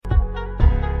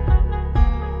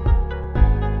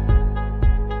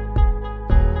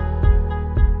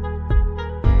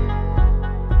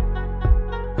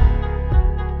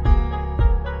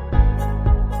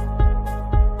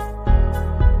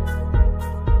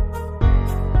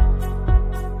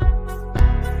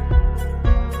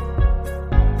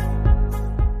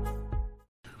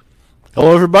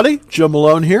Hello, everybody. Jim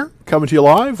Malone here, coming to you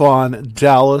live on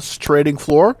Dallas Trading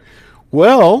Floor.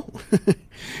 Well,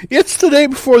 it's the day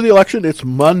before the election. It's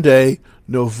Monday,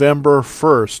 November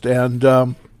 1st, and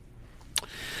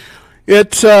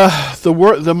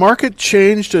the market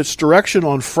changed its direction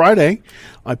on Friday.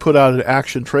 I put out an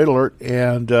action trade alert,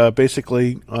 and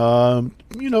basically,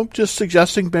 just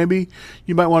suggesting maybe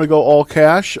you might want to go all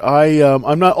cash.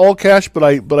 I'm not all cash, but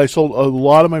I sold a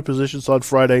lot of my positions on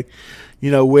Friday.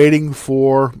 Waiting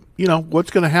for what's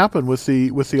going to happen with the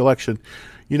election.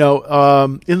 In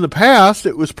the past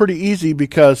it was pretty easy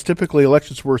because typically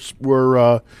elections were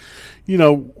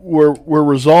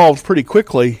resolved pretty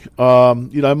quickly.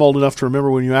 I'm old enough to remember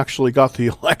when you actually got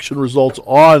the election results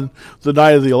on the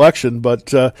night of the election,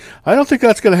 but I don't think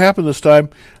that's going to happen this time.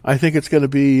 I think it's going to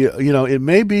be, it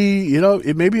may be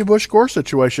a Bush-Gore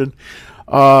situation.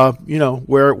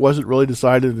 Where it wasn't really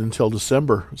decided until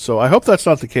December. So I hope that's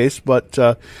not the case, but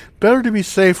better to be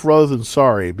safe rather than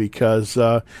sorry, because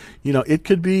it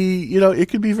could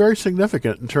be very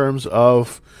significant in terms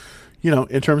of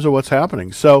what's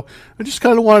happening. So I just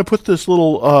kind of want to put this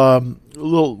little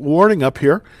warning up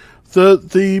here.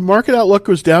 The market outlook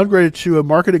was downgraded to a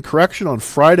market correction on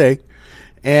Friday,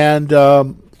 and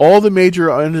all the major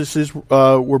indices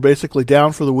were basically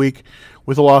down for the week,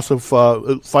 with a loss of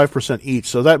 5% each.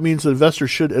 So that means that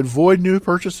investors should avoid new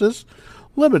purchases,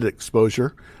 limit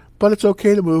exposure, but it's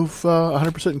okay to move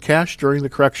 100% in cash during the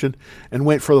correction and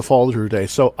wait for the fall through day.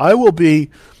 So I will be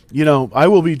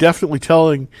definitely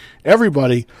telling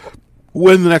everybody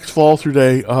when the next fall through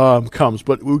day comes.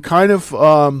 But we kind of,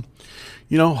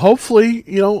 hopefully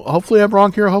I'm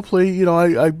wrong here. Hopefully,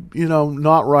 I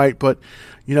not right, but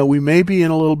we may be in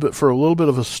a little bit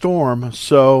of a storm.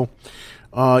 So.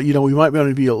 We might want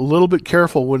to be a little bit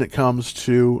careful when it comes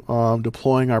to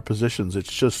deploying our positions.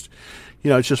 It's just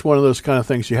one of those kind of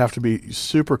things you have to be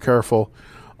super careful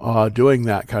doing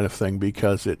that kind of thing,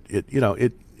 because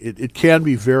it can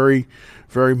be very,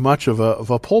 very much of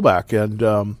a pullback, and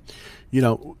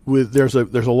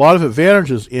there's a lot of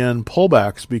advantages in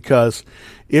pullbacks, because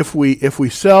if we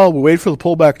sell, we wait for the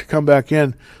pullback to come back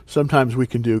in, sometimes we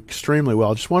can do extremely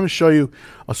well. I just want to show you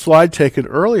a slide taken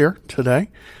earlier today.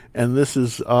 And this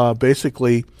is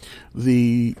basically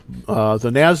the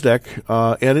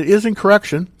NASDAQ, and it is in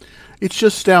correction. It's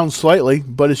just down slightly,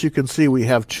 but as you can see, we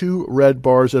have two red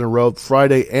bars in a row,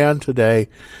 Friday and today,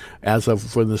 as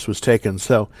of when this was taken.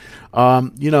 So,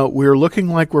 we're looking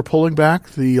like we're pulling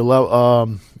back. The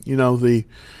level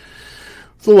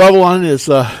on it is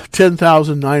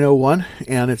 10,901,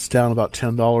 and it's down about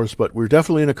 $10. But we're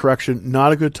definitely in a correction.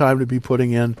 Not a good time to be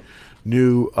putting in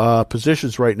new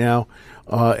positions right now.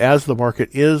 As the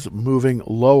market is moving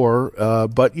lower,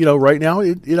 but right now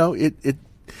it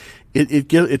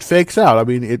fakes out. I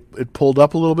mean, it pulled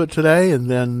up a little bit today, and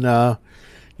then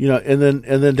and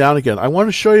then down again. I want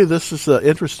to show you, this is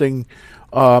interesting.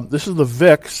 This is the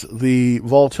VIX, the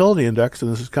volatility index, and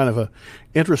this is kind of a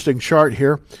interesting chart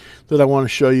here that I want to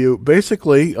show you.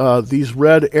 Basically, these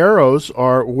red arrows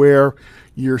are where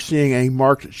you're seeing a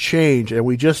marked change, and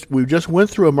we just went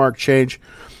through a marked change.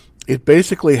 It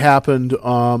basically happened.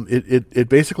 It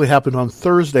basically happened on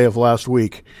Thursday of last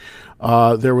week.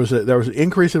 There was an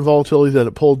increase in volatility, then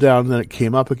it pulled down, and then it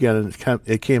came up again, and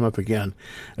it came up again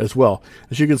as well.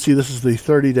 As you can see, this is the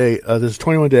 30-day, this is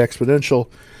 21-day exponential,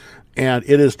 and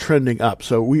it is trending up.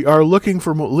 So we are looking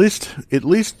for at least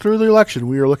through the election,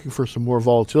 we are looking for some more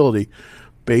volatility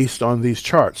based on these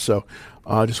charts. So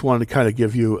I just wanted to kind of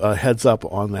give you a heads up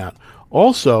on that.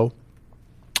 Also,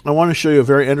 I want to show you a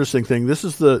very interesting thing. This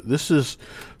is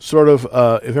sort of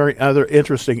a very other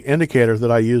interesting indicator that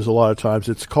I use a lot of times.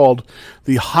 It's called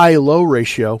the high-low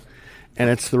ratio, and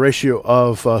it's the ratio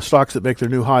of stocks that make their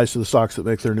new highs to the stocks that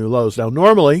make their new lows. Now,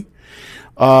 normally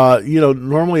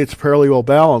it's fairly well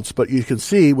balanced, but you can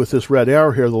see with this red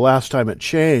arrow here, the last time it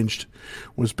changed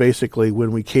was basically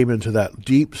when we came into that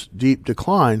deep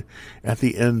decline at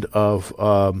the end of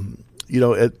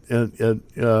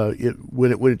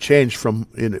when it changed from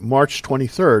in March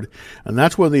 23rd, and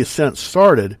that's when the ascent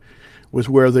started, was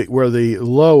where the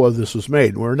low of this was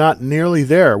made. We're not nearly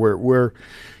there.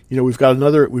 We've got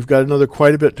another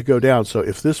quite a bit to go down. So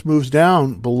if this moves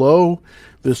down below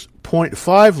this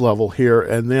 0.5 level here,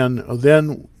 and then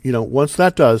once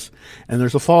that does, and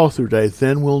there's a follow through day,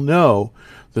 then we'll know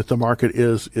that the market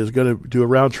is going to do a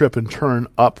round trip and turn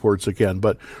upwards again.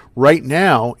 But right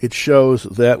now, it shows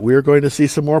that we're going to see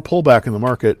some more pullback in the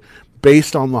market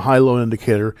based on the high-low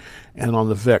indicator and on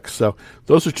the VIX. So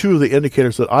those are two of the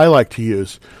indicators that I like to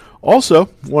use. Also,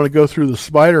 I want to go through the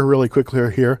SPDR really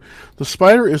quickly here. The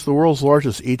SPDR is the world's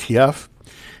largest ETF,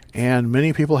 and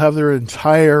many people have their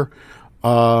entire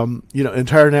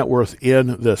entire net worth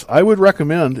in this. I would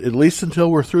recommend, at least until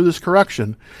we're through this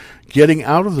correction, getting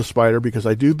out of the spider, because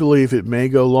I do believe it may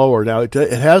go lower. Now, it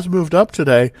has moved up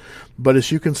today, but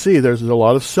as you can see, there's a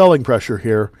lot of selling pressure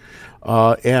here,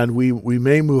 and we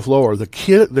may move lower. The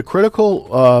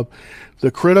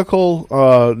critical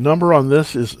number on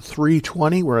this is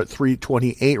 320. We're at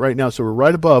 328 right now, so we're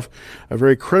right above a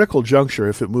very critical juncture.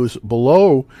 If it moves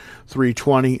below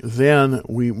 320, then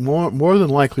we more than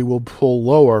likely will pull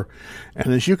lower.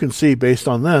 And as you can see, based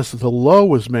on this, the low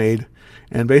was made,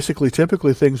 and basically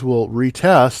typically things will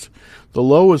retest. The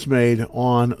low was made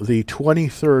on the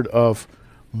 23rd of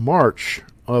March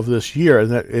of this year,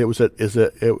 and that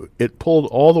it pulled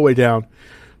all the way down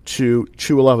to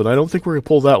 211. I don't think we're going to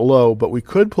pull that low, but we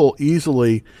could pull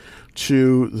easily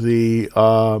to the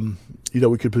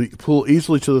pull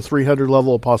easily to the 300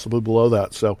 level, possibly below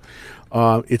that. So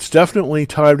it's definitely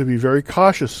time to be very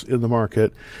cautious in the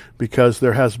market, because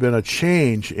there has been a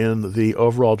change in the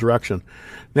overall direction.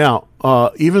 Now,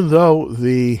 even though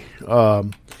the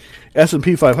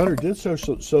S&P 500 did show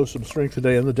some strength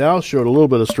today, and the Dow showed a little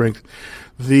bit of strength,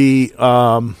 the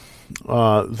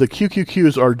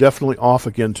QQQs are definitely off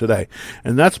again today,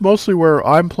 and that's mostly where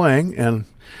I'm playing. And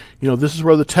this is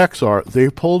where the techs are. They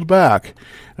pulled back,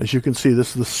 as you can see. This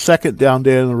is the second down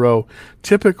day in a row.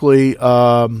 Typically,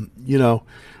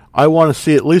 I want to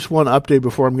see at least one update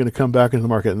before I'm going to come back into the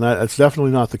market, and that's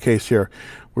definitely not the case here.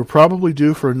 We're probably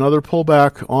due for another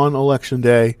pullback on election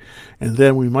day, and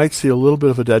then we might see a little bit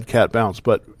of a dead cat bounce.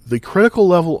 But the critical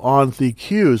level on the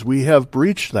Qs, we have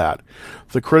breached that.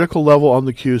 The critical level on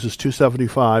the Qs is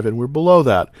 275, and we're below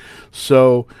that.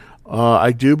 So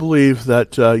I do believe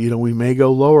that we may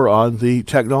go lower on the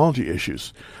technology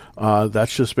issues.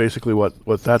 That's just basically what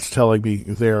that's telling me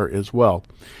there as well.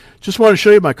 Just want to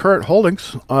show you my current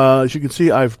holdings. As you can see,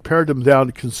 I've pared them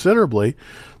down considerably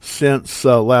since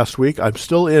last week. I'm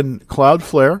still in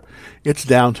Cloudflare. It's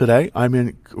down today. I'm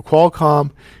in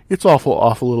Qualcomm. It's off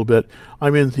a little bit.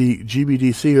 I'm in the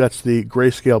GBDC. That's the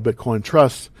Grayscale Bitcoin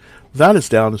Trust. That is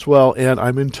down as well. And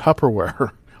I'm in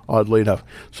Tupperware, oddly enough.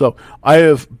 So I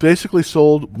have basically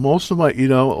sold most of my,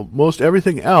 most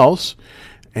everything else,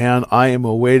 and I am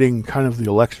awaiting kind of the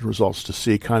election results to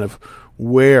see kind of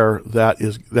where that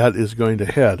is going to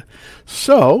head.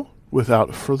 So,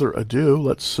 without further ado,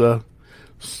 let's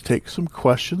take some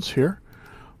questions here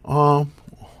on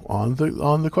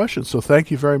the questions. So,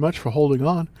 thank you very much for holding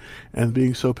on and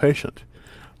being so patient.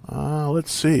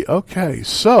 Let's see. Okay,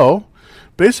 so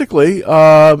basically,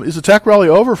 is the tech rally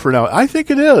over for now? I think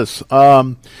it is.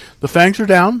 The FANGs are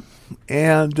down,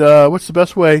 and what's the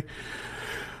best way?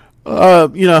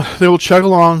 They will chug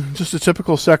along, just a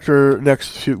typical sector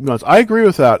next few months. I agree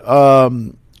with that.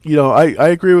 I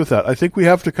agree with that. I think we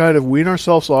have to kind of wean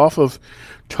ourselves off of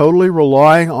totally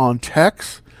relying on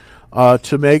techs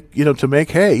to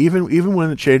make hay, even when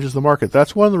it changes the market.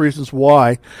 That's one of the reasons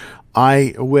why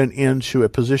I went into a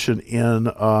position in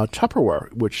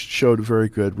Tupperware, which showed very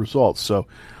good results. So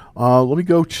let me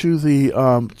go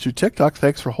to TikTok.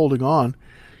 Thanks for holding on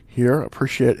here.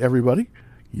 Appreciate everybody.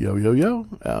 Yo.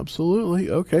 Absolutely.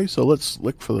 Okay, so let's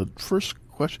look for the first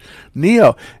question.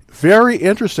 NIO. Very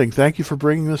interesting. Thank you for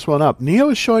bringing this one up.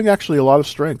 NIO is showing actually a lot of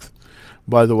strength,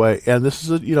 by the way. And this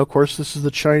is, of course, this is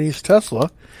the Chinese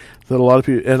Tesla that a lot of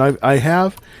people, and I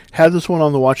have had this one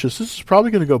on the watch list. This is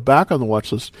probably going to go back on the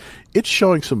watch list. It's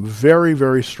showing some very,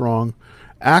 very strong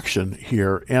action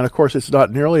here. And, of course, it's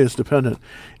not nearly as dependent.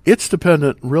 It's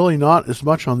dependent really not as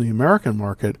much on the American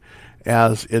market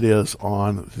as it is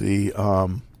on the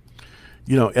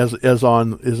as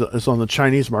on the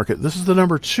Chinese market. This is the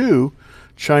number 2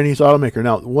 Chinese automaker.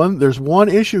 Now, there's one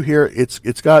issue here.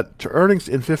 It's got earnings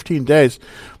in 15 days,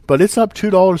 but it's up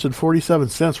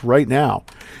 $2.47 right now,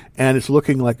 and it's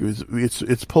looking like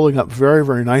it's pulling up very,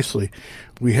 very nicely.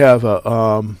 We have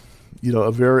a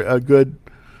good,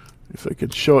 if I can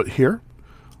show it here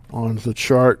on the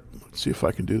chart. Let's see if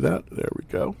I can do that. There we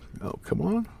go. Oh, come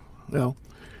on. Well,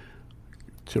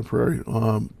 temporary.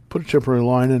 Put a temporary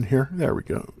line in here. There we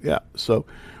go. Yeah. So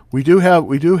we do have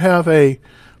a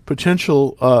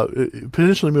potentially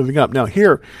moving up. Now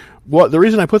here, the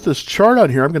reason I put this chart on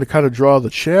here, I'm going to kind of draw the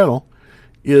channel,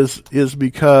 is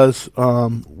because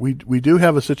we do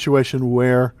have a situation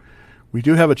where we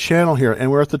do have a channel here,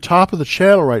 and we're at the top of the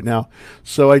channel right now.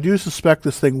 So I do suspect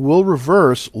this thing will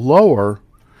reverse lower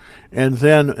and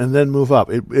then move up.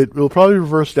 It will probably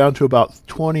reverse down to about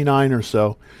 29 or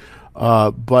so.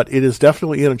 But it is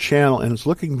definitely in a channel, and it's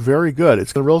looking very good.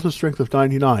 It's got a relative strength of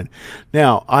 99.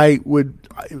 Now, I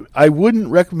wouldn't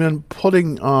recommend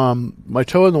putting my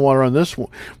toe in the water on this one.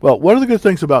 Well, one of the good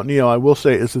things about NIO, I will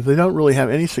say, is that they don't really have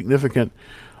any significant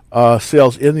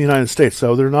sales in the United States,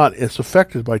 so they're not as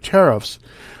affected by tariffs,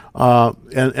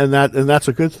 and that's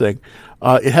a good thing.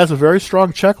 It has a very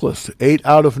strong checklist, 8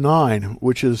 out of 9,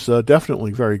 which is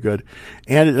definitely very good,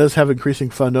 and it does have increasing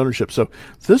fund ownership. So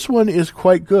this one is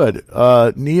quite good,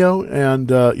 NEO,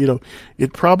 and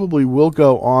it probably will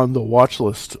go on the watch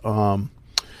list.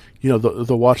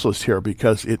 The watch list here,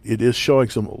 because it is showing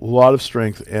a lot of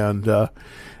strength, and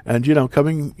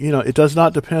coming, it does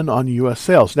not depend on U.S.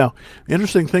 sales. Now, the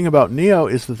interesting thing about NEO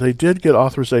is that they did get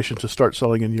authorization to start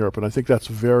selling in Europe, and I think that's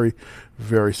very,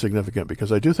 very significant,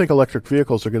 because I do think electric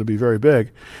vehicles are going to be very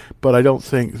big, but I don't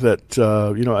think that,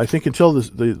 I think until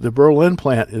the Berlin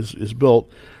plant is built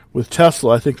with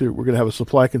Tesla, I think that we're going to have a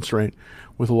supply constraint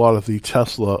with a lot of the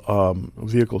Tesla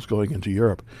vehicles going into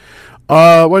Europe.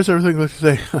 Why does everything look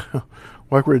today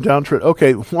like we're in downtrend?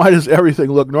 Okay, why does everything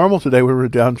look normal today when we're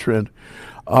in downtrend?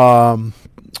 We'll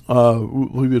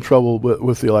be in trouble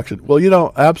with the election.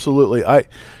 Well, absolutely. I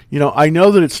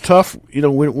know that it's tough.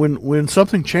 When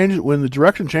something changes, when the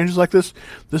direction changes like this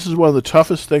is one of the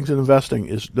toughest things in investing,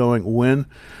 is knowing when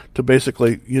to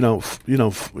basically,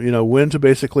 when to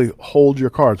basically hold your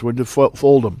cards, when to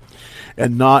fold them,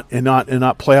 and not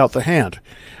play out the hand.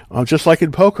 Just like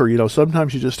in poker,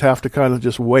 sometimes you just have to kind of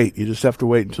just wait. You just have to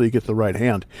wait until you get the right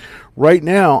hand. Right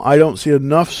now, I don't see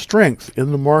enough strength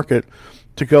in the market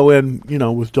to go in,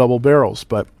 with double barrels.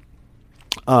 But,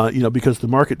 because the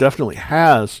market definitely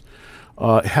has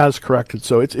corrected.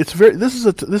 So this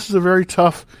is a very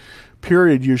tough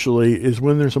period. Usually is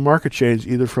when there's a market change,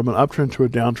 either from an uptrend to a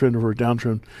downtrend, or a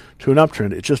downtrend to an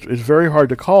uptrend. It's very hard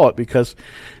to call it, because,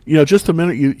 just the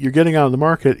minute you're getting out of the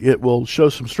market, it will show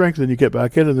some strength, then you get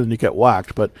back in, and then you get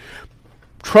whacked. But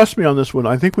trust me on this one.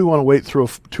 I think we want to wait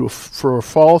for a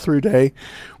fall through day.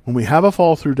 When we have a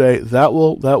fall through day, that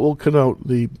will connote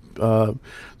the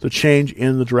change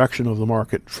in the direction of the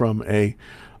market from a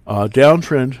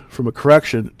downtrend, from a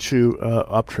correction to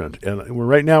uptrend. And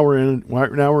right now we're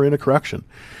in a correction,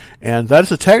 and that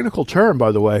is a technical term,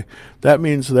 by the way. That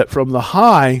means that from the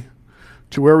high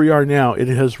to where we are now, it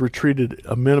has retreated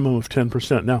a minimum of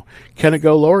 10%. Now, can it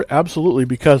go lower? Absolutely,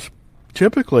 because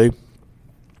typically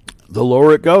the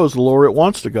lower it goes, the lower it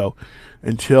wants to go,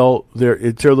 until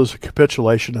there's a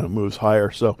capitulation and it moves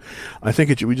higher. So I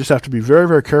think we just have to be very,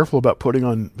 very careful about putting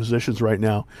on positions right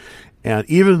now. And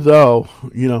even though,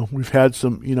 we've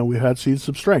seen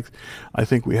some strength, I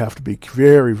think we have to be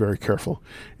very, very careful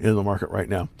in the market right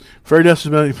now. Very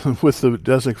decimated with the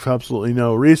Desik for absolutely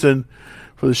no reason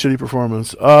for the shitty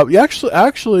performance. Well,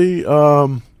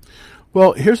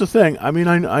 here's the thing. I mean,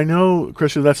 I know,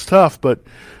 Christian, that's tough, but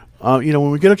when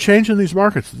we get a change in these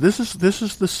markets, this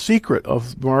is the secret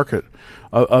of the market,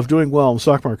 of doing well in the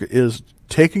stock market, is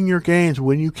taking your gains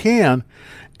when you can,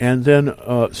 and then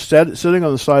sitting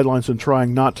on the sidelines and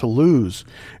trying not to lose.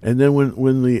 And then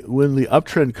when the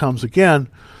uptrend comes again,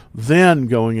 then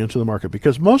going into the market,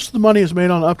 because most of the money is made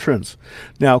on uptrends.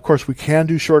 Now, of course, we can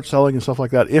do short selling and stuff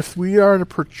like that. If we are in a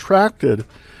protracted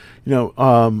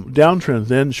downtrend,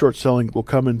 then short selling will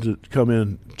come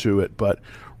into it. But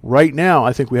right now,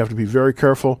 I think we have to be very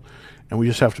careful, and we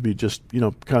just have to be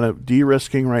kind of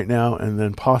de-risking right now, and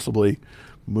then possibly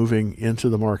moving into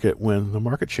the market when the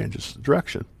market changes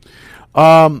direction.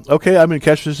 Okay, I'm going to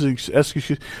catch this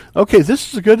SQQQ. Okay,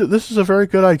 this is a very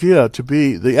good idea to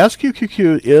be. The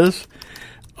SQQQ is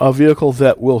a vehicle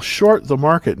that will short the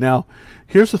market. Now,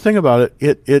 here's the thing about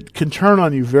it. It can turn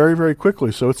on you very, very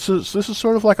quickly. So this is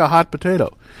sort of like a hot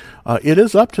potato. It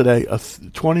is up today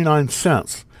 29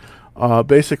 cents.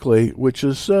 Basically, which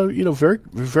is very,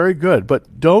 very good.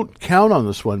 But don't count on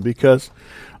this one, because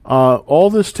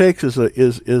all this takes is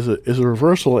a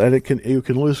reversal, and you can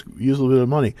use a little bit of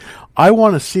money. I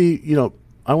want to see a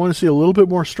little bit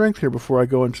more strength here before I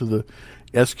go into the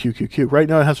SQQQ. Right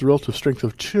now, it has a relative strength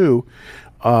of 2.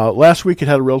 Last week, it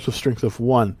had a relative strength of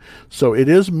 1. So it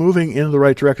is moving in the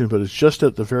right direction, but it's just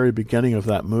at the very beginning of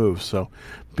that move. So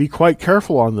be quite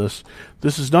careful on this.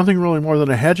 This is nothing really more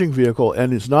than a hedging vehicle,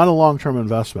 and it's not a long-term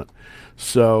investment.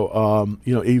 So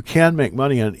you can make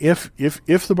money, and if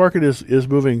the market is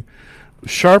moving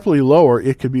sharply lower,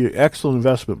 it could be an excellent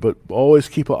investment. But always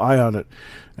keep an eye on it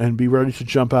and be ready to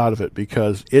jump out of it,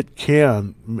 because it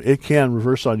can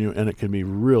reverse on you, and it can be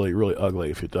really, really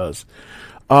ugly if it does.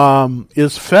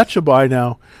 Is Fetch a buy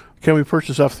now? Can we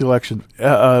purchase after the election?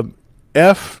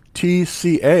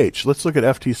 FTCH. Let's look at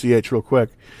FTCH real quick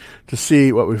to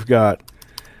see what we've got.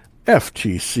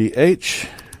 FTCH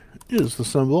is the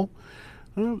symbol.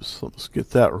 Oops, let's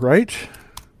get that right.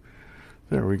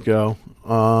 There we go.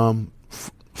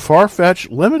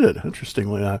 Farfetch Limited,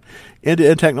 interestingly enough,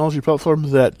 end-to-end technology platform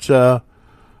that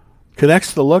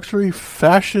connects the luxury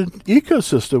fashion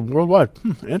ecosystem worldwide.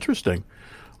 Interesting.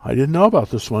 I didn't know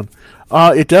about this one.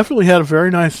 It definitely had a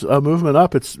very nice movement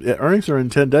up. Its earnings are in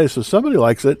 10 days, so somebody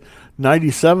likes it.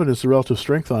 97 is the relative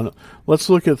strength on it. Let's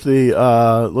look at the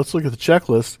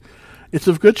checklist. It's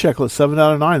a good checklist, 7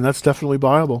 out of 9. That's definitely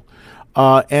buyable.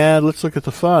 And let's look at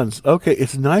the funds. Okay,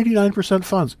 it's 99%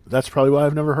 funds. That's probably why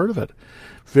I've never heard of it.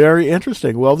 Very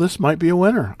interesting. Well, this might be a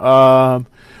winner.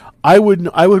 I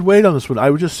would wait on this one.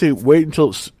 I would just say wait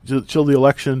until the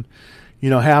election,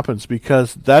 happens,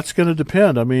 because that's going to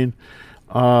depend. I mean,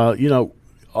 on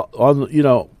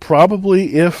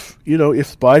probably if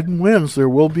Biden wins, there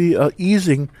will be a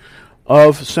easing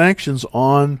of sanctions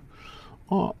on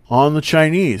the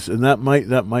Chinese, and that might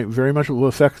very much will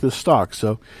affect this stock.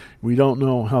 So we don't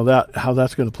know how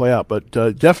that's going to play out, but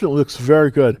definitely looks very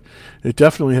good. It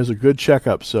definitely has a good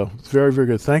checkup. So very, very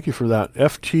good. Thank you for that.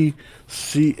 FTCH.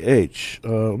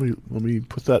 Let me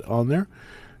put that on there.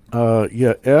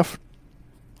 FTCH.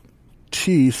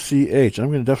 I'm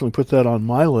going to definitely put that on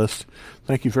my list.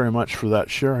 Thank you very much for that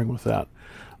sharing with that.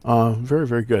 Very,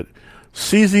 very good.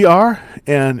 CZR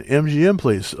and MGM,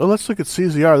 please. Let's look at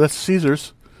CZR. That's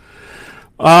Caesars.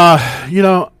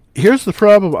 Here's the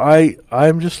problem.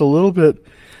 I'm just a little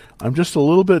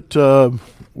bit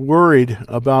worried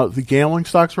about the gambling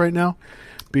stocks right now,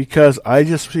 because I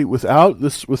just see with the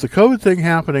COVID thing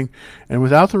happening and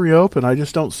without the reopen, I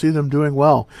just don't see them doing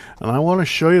well. And I want to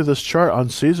show you this chart on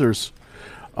Caesars.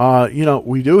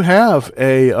 We do have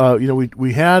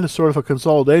we had sort of a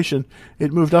consolidation.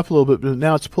 It moved up a little bit, but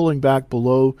now it's pulling back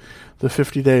below the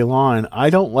 50-day line. I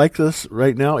don't like this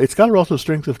right now. It's got a relative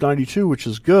strength of 92, which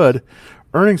is good.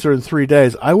 Earnings are in 3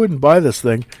 days. I wouldn't buy this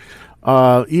thing,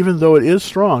 even though it is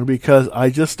strong, because I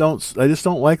just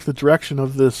don't like the direction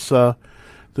of this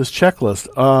checklist.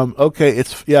 Okay,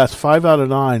 it's 5 out of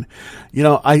 9.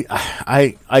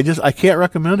 I can't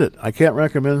recommend it. I can't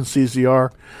recommend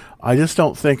CZR. I just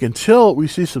don't think, until we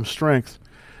see some strength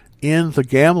in the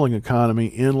gambling economy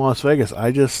in Las Vegas,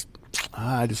 I just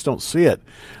don't see it.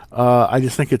 I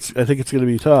think it's going to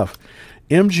be tough.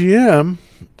 MGM,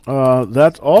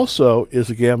 that also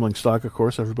is a gambling stock, of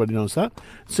course. Everybody knows that.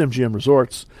 It's MGM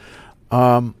Resorts.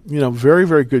 Very,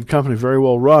 very good company, very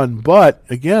well run. But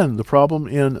again, the problem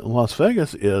in Las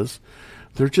Vegas is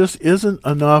there just isn't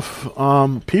enough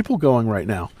people going right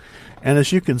now. And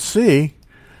as you can see,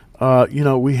 we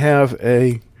have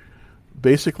a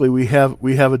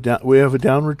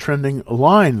downward trending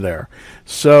line there.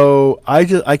 So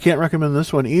I can't recommend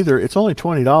this one either. It's only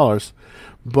 $20,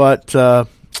 but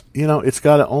it's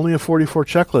got only a 44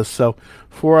 checklist. So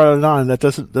 4 out of 9, that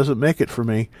doesn't make it for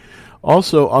me.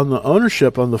 Also, on the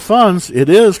ownership on the funds, it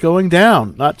is going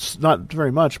down, not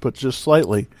very much, but just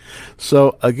slightly.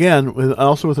 So again, with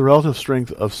a relative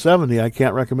strength of 70, I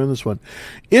can't recommend this one.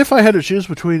 If I had to choose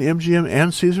between MGM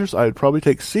and Caesars, I would probably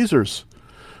take Caesars,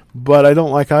 but I don't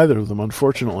like either of them,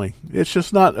 unfortunately. It's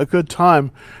just not a good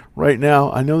time right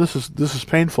now. I know this is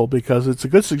painful, because it's a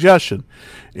good suggestion.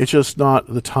 It's just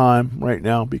not the time right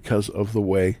now because of the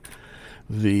way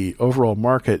the overall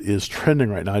market is trending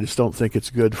right now. I just don't think it's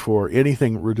good for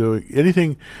anything we're doing,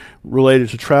 anything related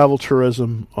to travel,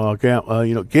 tourism,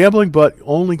 gambling, but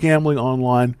only gambling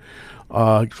online,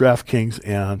 DraftKings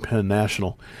and Penn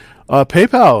National.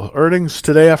 PayPal earnings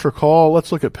today after call.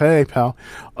 Let's look at PayPal.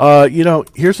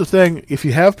 Here's the thing. If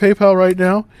you have PayPal right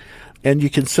now and you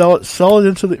can sell it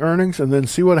into the earnings and then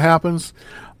see what happens,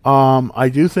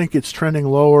 I do think it's trending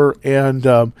lower, and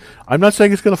I'm not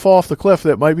saying it's going to fall off the cliff.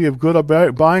 That might be a good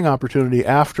buying opportunity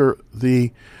after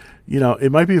the,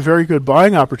 it might be a very good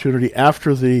buying opportunity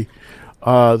after the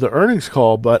earnings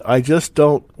call, but I just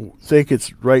don't think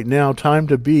it's right now time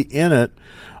to be in it,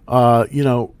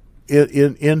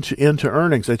 into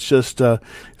earnings. It's just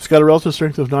it's got a relative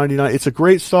strength of 99. It's a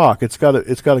great stock. It's got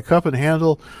a cup and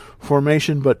handle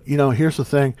formation, but here's the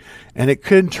thing, and it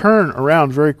can turn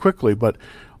around very quickly, but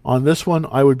on this one,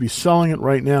 I would be selling it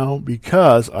right now,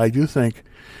 because I do think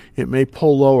it may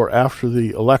pull lower after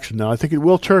the election. Now, I think it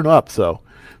will turn up, though,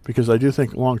 because I do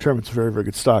think long-term it's a very, very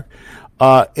good stock.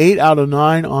 8 out of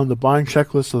 9 on the buying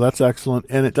checklist, so that's excellent,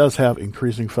 and it does have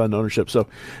increasing fund ownership. So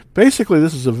basically,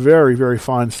 this is a very, very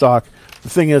fine stock. The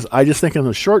thing is, I just think in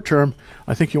the short term,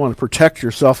 I think you want to protect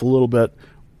yourself a little bit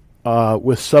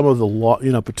with some of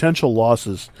the potential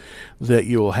losses that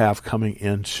you will have coming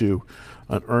into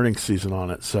an earnings season on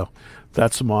it. So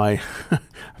that's my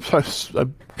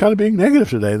I'm kind of being negative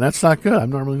today, and that's not good. I'm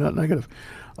normally not negative,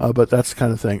 but that's the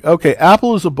kind of thing. Okay,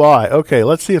 Apple is a buy. Okay,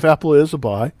 let's see if Apple is a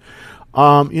buy.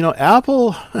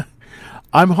 Apple,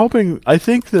 I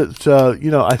think that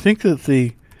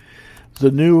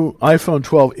the new iPhone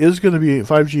 12 is going to be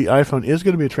 5G iPhone is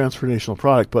going to be a transformational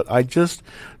product, but I just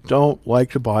don't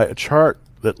like to buy a chart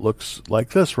that looks like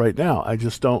this right now. I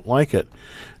just don't like it.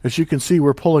 As you can see,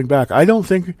 we're pulling back. I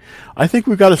think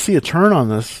we've got to see a turn on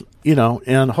this,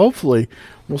 and hopefully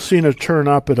we'll see a turn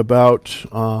up at about,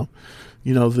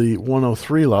 the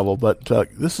 103 level. But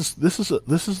this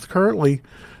is currently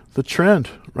the trend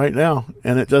right now,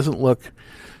 and it doesn't look,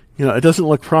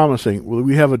 promising.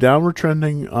 We have a downward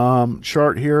trending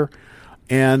chart here,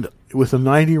 and with a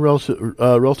 90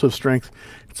 relative strength,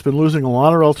 it's been losing a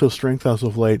lot of relative strength as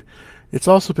of late. It's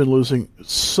also been losing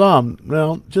some,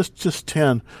 just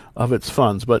 10 of its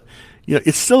funds. But,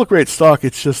 it's still a great stock.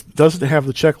 It just doesn't have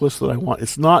the checklist that I want.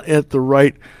 It's not at the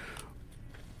right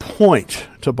point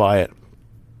to buy it.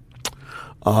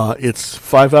 It's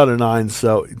 5 out of 9,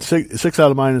 so 6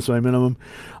 out of 9 is my minimum.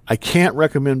 I can't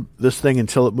recommend this thing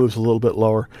until it moves a little bit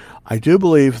lower. I do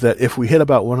believe that if we hit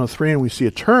about 103 and we see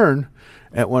a turn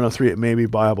at 103, it may be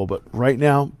buyable. But right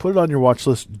now, put it on your watch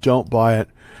list. Don't buy it.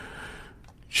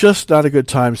 Just not a good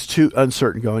time. It's too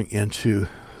uncertain going into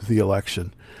the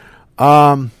election.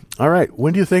 All right.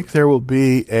 When do you think there will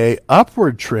be a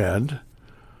upward trend?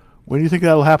 When do you think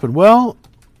that'll happen? Well,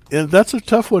 that's a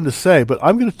tough one to say, but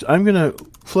I'm gonna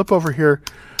flip over here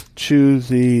to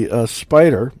the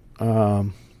spider,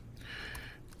 and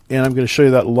I'm going to show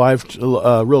you that live,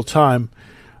 real time.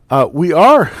 We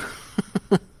are,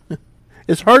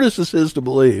 as hard as this is to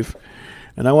believe,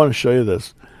 and I want to show you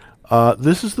this.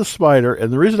 This is the spider,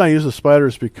 and the reason I use the spider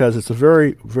is because it's a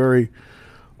very, very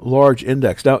large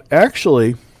index. Now,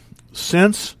 actually,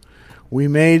 since we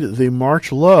made the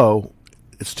March low,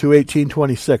 it's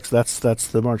 218.26. That's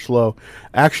the March low.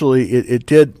 Actually, it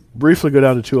did briefly go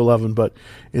down to 211, but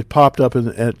it popped up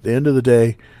at the end of the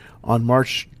day on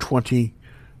March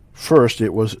 21st.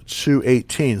 It was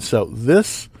 218.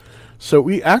 So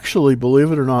we actually,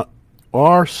 believe it or not,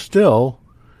 are still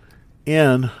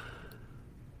in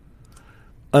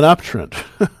an uptrend.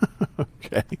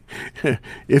 Okay,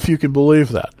 if you can believe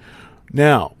that.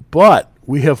 Now, but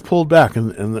we have pulled back,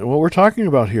 and what we're talking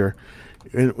about here,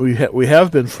 and we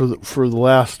have been for the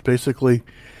last basically,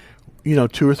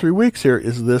 2 or 3 weeks here,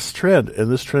 is this trend,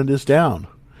 and this trend is down.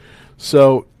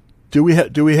 So, do we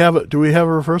have a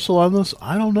reversal on this?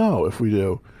 I don't know if we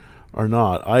do or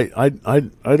not. I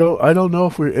don't know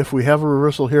if we have a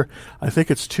reversal here. I think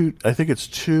it's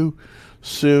too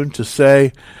soon to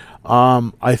say.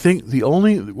 I think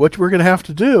what we're going to have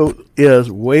to do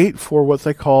is wait for what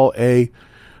they call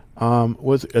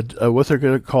what they're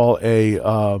going to call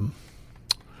a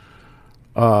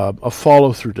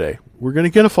follow-through day. We're going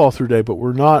to get a follow-through day, but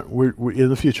we're in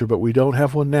the future, but we don't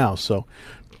have one now. So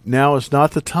now is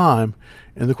not the time.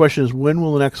 And the question is, when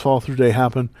will the next follow-through day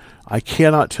happen? I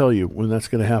cannot tell you when that's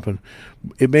going to happen.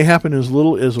 It may happen as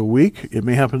little as a week. It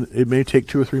may take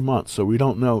 2 or 3 months. So we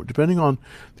don't know, depending on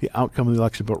the outcome of the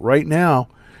election. But right now,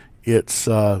 it's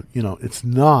it's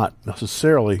not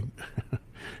necessarily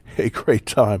a great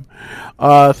time.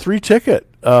 3 ticket.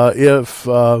 If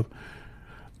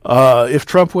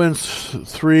Trump wins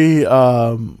 3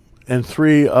 and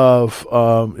 3 of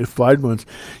if Biden wins,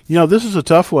 this is a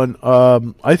tough one.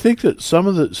 I think that some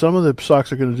of the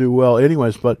stocks are going to do well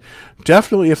anyways, but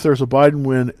definitely if there's a Biden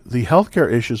win, the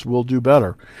healthcare issues will do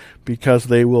better because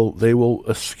they will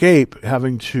escape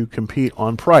having to compete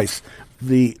on price.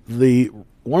 The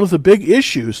one of the big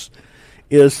issues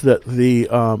is that the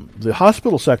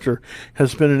hospital sector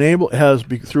has been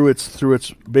through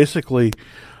its basically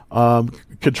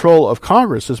control of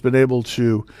Congress has been able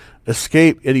to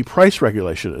escape any price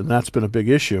regulation, and that's been a big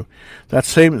issue. That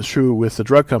same is true with the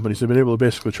drug companies. They've been able to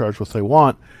basically charge what they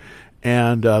want,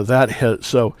 and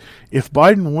so if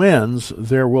Biden wins,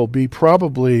 there will be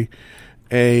probably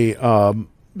the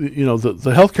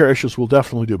healthcare issues will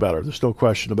definitely do better. There's no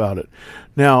question about it.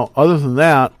 Now, other than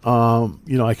that,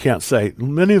 I can't say.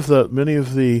 Many of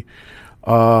the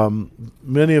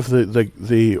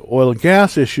oil and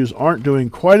gas issues aren't doing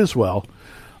quite as well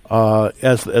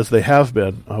as they have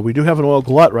been. We do have an oil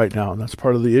glut right now, and that's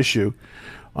part of the issue,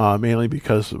 mainly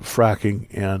because of fracking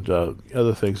and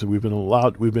other things that we've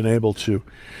been able to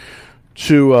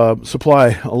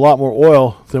supply a lot more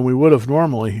oil than we would have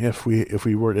normally if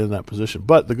we weren't in that position.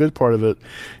 But the good part of it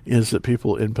is that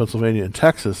people in Pennsylvania and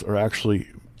Texas are actually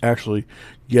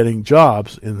getting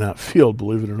jobs in that field,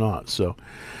 believe it or not. So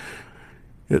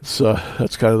it's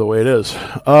that's kind of the way it is.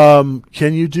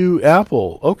 Can you do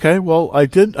Apple? Okay, well I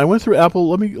went through Apple.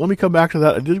 Let me come back to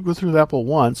that. I did go through Apple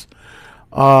once.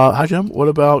 Hi Jim. What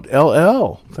about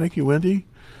LL? Thank you, Wendy.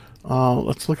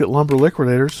 Let's look at Lumber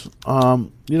Liquidators.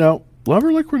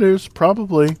 Lumber Liquidators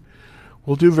probably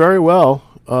will do very well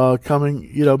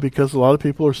coming, because a lot of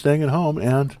people are staying at home,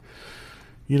 and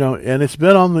and it's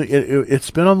been on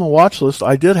it's been on the watch list.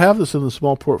 I did have this in the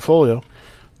small portfolio.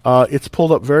 It's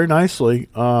pulled up very nicely.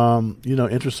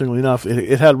 Interestingly enough,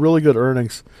 it had really good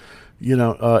earnings.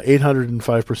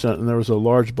 805%, and there was a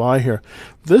large buy here.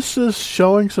 This is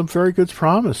showing some very good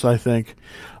promise, I think.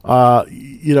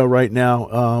 Right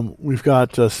now, we've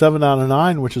got 7 out of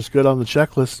 9, which is good on the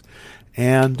checklist,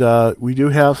 and we do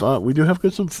have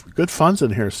some good funds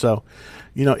in here. So,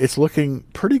 it's looking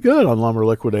pretty good on Lumber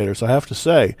Liquidators, I have to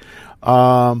say.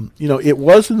 It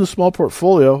was in the small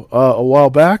portfolio a while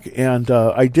back, and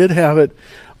I did have it,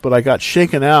 but I got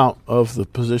shaken out of the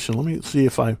position. Let me see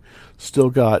if I still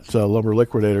got Lumber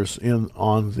Liquidators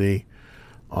on the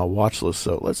watch list.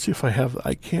 So let's see if I have.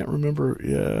 I can't remember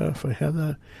if I have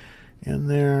that in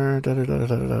there.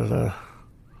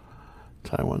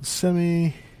 Taiwan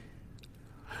Semi.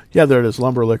 Yeah, there it is,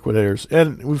 Lumber Liquidators,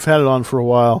 and we've had it on for a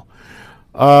while.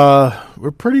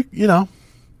 We're pretty, it's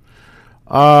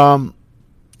a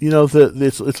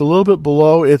little bit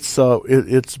below its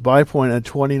buy point at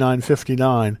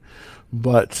 29.59,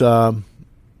 but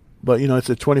it's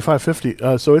at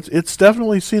 25.50. So it's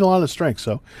definitely seen a lot of strength.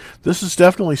 So this is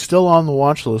definitely still on the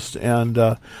watch list, and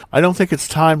I don't think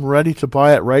it's ready to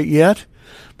buy it right yet,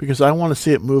 because I want to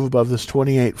see it move above this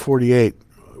 28.48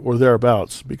 or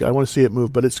thereabouts. Because I want to see it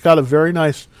move, but it's got a very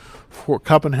nice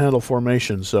cup and handle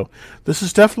formation. So this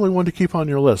is definitely one to keep on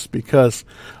your list, because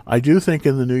I do think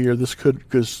in the new year this could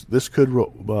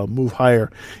move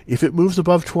higher. If it moves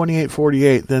above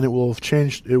 28.48, then it will have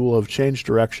changed. It will have changed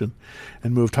direction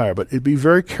and moved higher. But be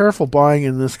very careful buying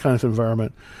in this kind of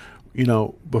environment,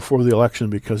 before the election,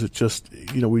 because it just,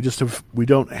 we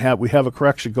have a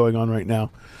correction going on right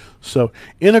now. So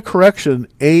in a correction,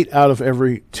 8 out of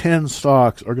every 10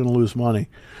 stocks are going to lose money.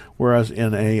 Whereas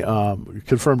in a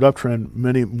confirmed uptrend,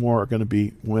 many more are going to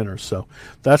be winners. So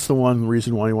that's the one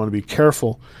reason why you want to be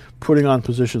careful putting on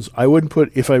positions.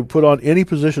 If I put on any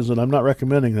positions, and I'm not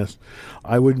recommending this,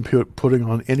 I wouldn't putting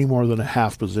on any more than a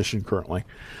half position currently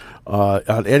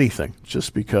on anything,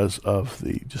 just because of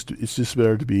it's just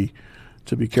better to be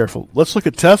careful. Let's look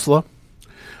at Tesla.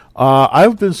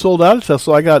 I've been sold out of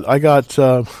Tesla. I got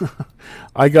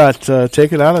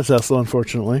taken out of Tesla,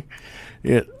 unfortunately.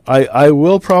 I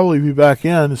will probably be back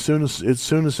in as soon as it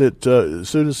shows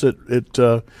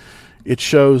it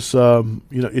shows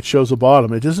a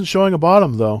bottom. It isn't showing a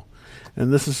bottom though,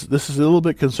 and this is a little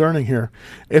bit concerning here.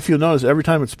 If you'll notice, every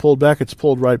time it's pulled back, it's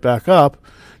pulled right back up.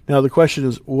 Now the question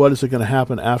is, what is it going to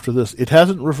happen after this? It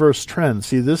hasn't reversed trend.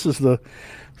 See, this is the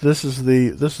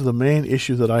main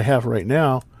issue that I have right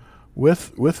now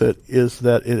with it, is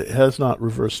that it has not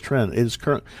reversed trend. It is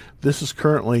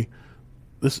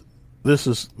This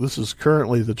is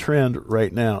currently the trend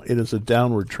right now. It is a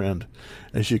downward trend,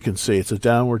 as you can see. It's a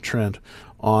downward trend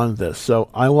on this. So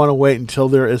I want to wait until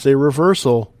there is a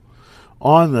reversal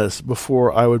on this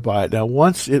before I would buy it. Now,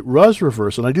 once it was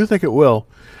reversed, and I do think it will,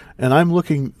 and I'm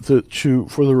looking for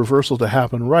the reversal to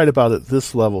happen right about at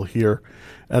this level here,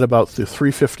 at about the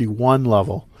 351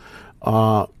 level.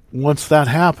 Once that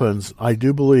happens, I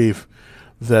do believe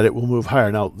that it will move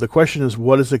higher. Now, the question is,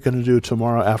 what is it going to do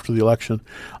tomorrow after the election?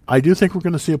 I do think we're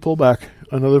going to see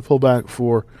another pullback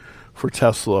for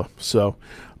Tesla. So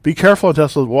be careful on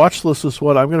Tesla. Watch list is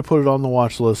what I'm going to put it on the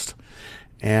watch list,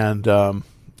 and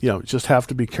just have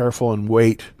to be careful and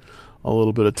wait a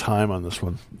little bit of time on this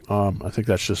one. I think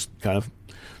that's just kind of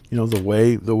the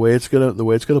way it's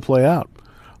gonna play out.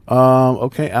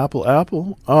 Okay,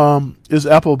 Apple. Is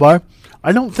Apple a buy?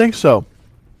 I don't think so.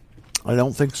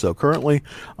 Currently,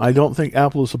 I don't think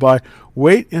Apple is a buy.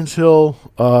 Wait until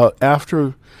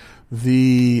after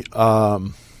the. I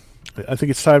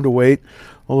think it's time to wait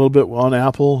a little bit on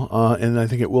Apple, and I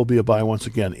think it will be a buy once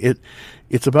again.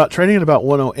 It's about trading at about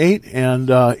 108, and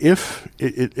if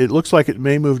it looks like it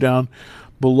may move down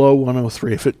below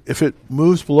 103. If it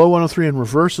moves below 103 and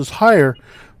reverses higher,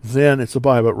 then it's a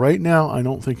buy. But right now, I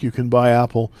don't think you can buy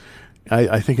Apple.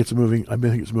 I think it's moving. I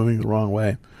think it's moving the wrong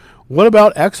way. What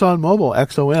about ExxonMobil,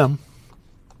 XOM?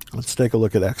 Let's take a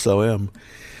look at XOM.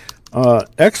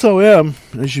 XOM,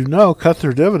 as you know, cut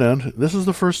their dividend. This is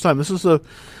the first time. This is a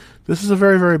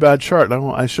very, very bad chart.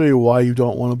 I show you why you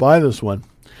don't want to buy this one.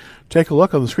 Take a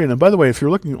look on the screen. And by the way, if you're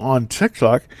looking on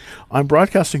TikTok, I'm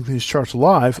broadcasting these charts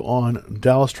live on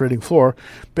Dallas Trading Floor.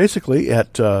 Basically,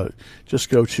 just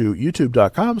go to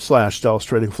youtube.com/Dallas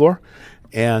Trading Floor.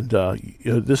 And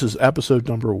this is episode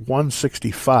number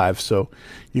 165, so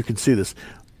you can see this.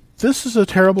 This is a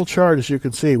terrible chart, as you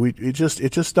can see.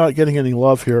 It's just not getting any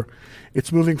love here.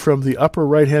 It's moving from the upper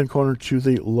right-hand corner to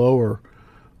the lower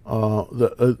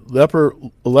the upper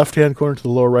left-hand corner to the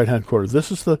lower right-hand corner.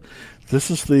 This is the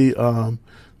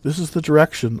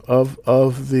direction of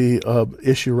the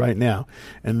issue right now,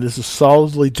 and this is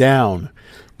solidly down.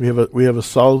 We have a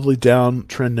solidly down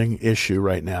trending issue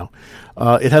right now.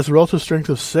 It has a relative strength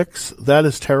of 6. That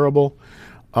is terrible,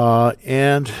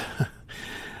 and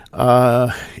it's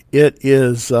got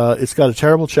a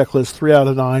terrible checklist. 3 out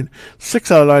of 9,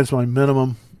 6 out of 9 is my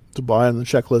minimum to buy on the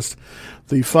checklist.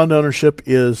 The fund ownership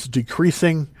is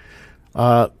decreasing.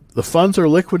 The funds are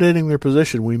liquidating their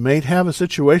position. We may have a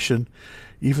situation,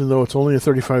 even though it's only a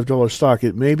 $35 stock,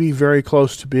 it may be very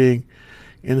close to being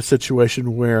in a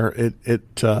situation where it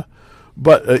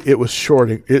was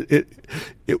shorting.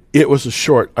 It was a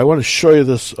short. I want to show you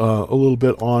this a little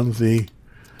bit on the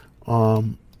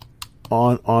on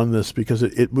this, because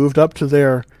it moved up to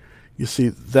there. You see,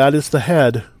 that is the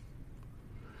head,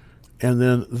 and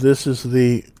then this is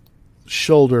the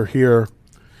shoulder here,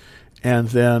 and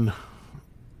then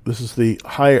this is the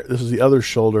other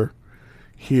shoulder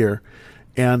here.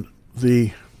 And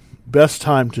the best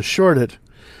time to short it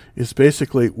is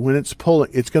basically when it's pulling.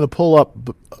 It's going to pull up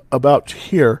about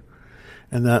here,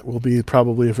 and that will be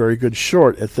probably a very good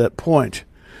short at that point.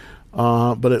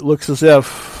 But it looks as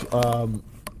if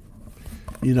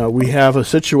we have a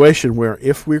situation where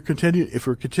if we're continuing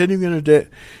in a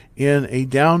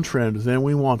downtrend, then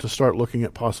we want to start looking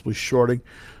at possibly shorting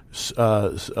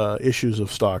issues of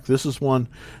stock. This is one,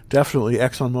 definitely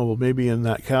ExxonMobil may be in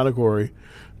that category,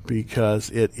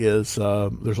 because it is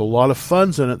there's a lot of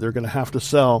funds in it they're going to have to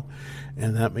sell,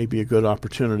 and that may be a good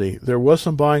opportunity. There was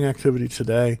some buying activity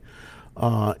today,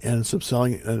 and some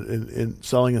selling and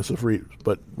selling of some REIT,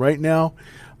 but right now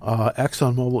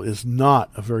ExxonMobil is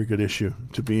not a very good issue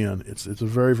to be in. It's a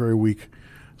very, very weak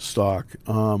stock,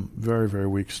 very, very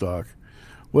weak stock.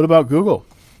 What about Google?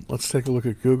 Let's take a look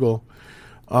at Google.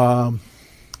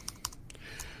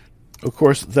 Of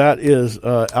course, that is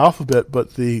Alphabet,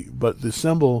 but the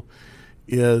symbol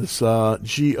is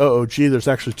GOOG. There's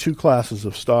actually 2 classes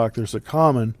of stock. There's a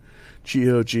common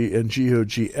GOG and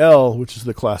GOGL, which is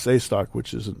the Class A stock,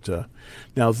 which isn't.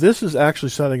 Now, this is actually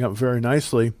setting up very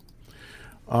nicely.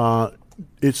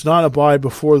 It's not a buy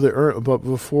before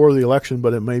the election,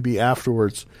 but it may be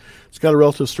afterwards. It's got a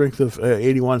relative strength of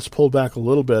 81. It's pulled back a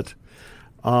little bit.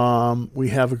 We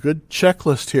have a good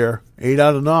checklist here, 8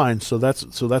 out of 9, so that's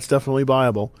definitely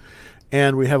buyable,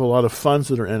 and we have a lot of funds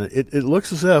that are in it. It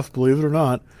looks as if, believe it or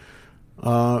not,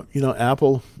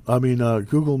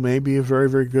 Google may be a very,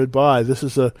 very good buy. This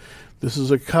is a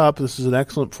cup. This is an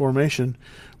excellent formation.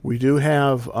 We do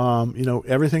have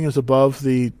everything is above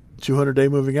the 200-day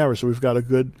moving average, so we've got a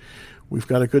good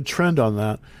trend on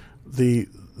that. The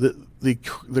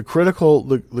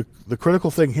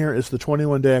critical thing here is the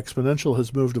 21-day exponential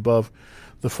has moved above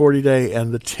the 40-day,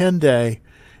 and the 10-day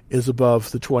is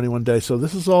above the 21-day. So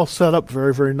this is all set up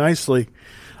very, very nicely.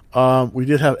 We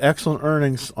did have excellent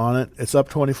earnings on it. It's up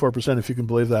 24%, if you can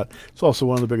believe that. It's also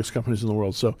one of the biggest companies in the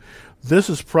world. So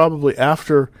this is probably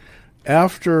after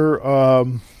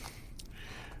the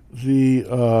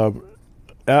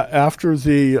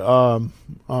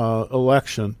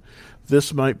election.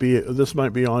 This might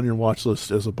be on your watch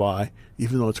list as a buy,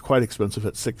 even though it's quite expensive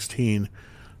at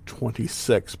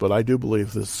 $16.26. But I do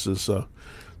believe this is a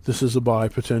buy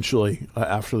potentially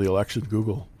after the election.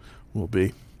 Google will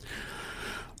be.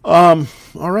 All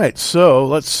right, so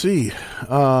let's see.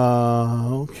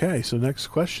 Okay, so next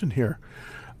question here.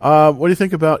 What do you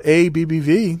think about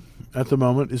ABBV at the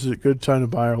moment? Is it a good time to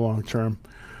buy or long term?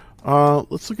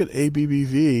 Let's look at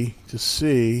ABBV to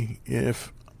see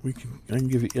if I can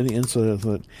give you any insight into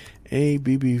that.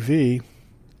 ABBV.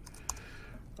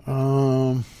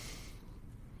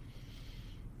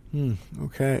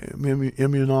 Okay,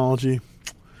 immunology.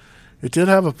 It did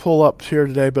have a pull up here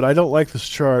today, but I don't like this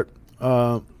chart.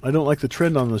 I don't like the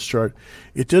trend on this chart.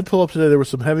 It did pull up today. There was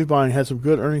some heavy buying, had some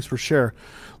good earnings per share.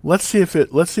 Let's see if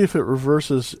it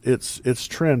reverses its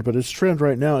trend, but its trend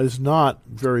right now is not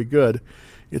very good.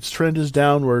 Its trend is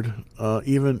downward,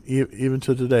 even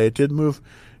to today. It did move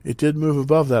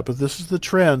above that, but this is the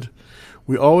trend.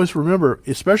 We always remember,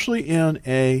 especially in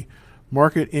a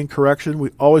market in correction, we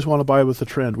always want to buy with the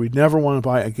trend. We never want to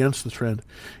buy against the trend.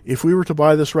 If we were to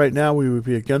buy this right now, we would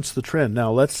be against the trend.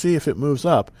 Now let's see if it moves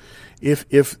up. If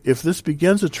this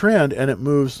begins a trend and it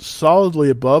moves solidly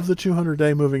above the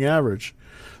 200-day moving average,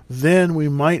 then we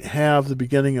might have the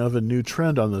beginning of a new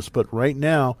trend on this. But right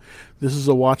now, this is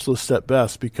a watch list at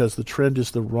best, because the trend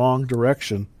is the wrong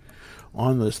direction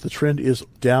on this. The trend is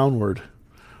downward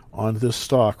on this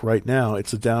stock right now.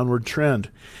 It's a downward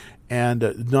trend,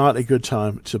 and not a good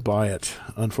time to buy it,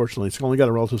 unfortunately. It's only got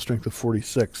a relative strength of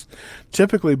 46.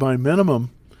 Typically, my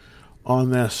minimum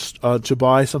on this to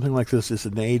buy something like this is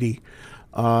an 80.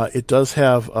 It does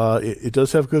have it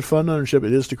does have good fund ownership.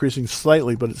 It is decreasing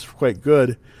slightly, but it's quite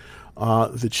good.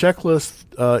 The checklist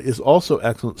is also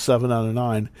excellent, 7 out of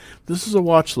 9. This is a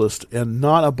watch list and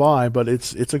not a buy, but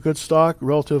it's a good stock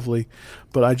relatively.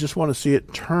 But I just want to see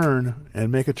it turn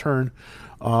and make a turn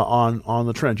on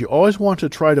the trend. You always want to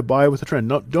try to buy with the trend.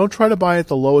 No, don't try to buy at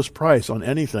the lowest price on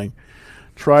anything.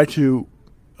 Try to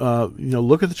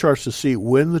look at the charts to see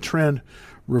when the trend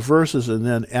reverses, and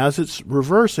then as it's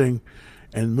reversing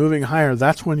and moving higher,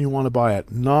 that's when you want to buy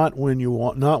it, not when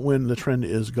the trend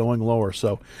is going lower.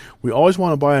 So we always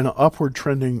want to buy an upward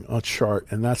trending chart,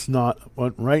 and that's not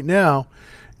right now.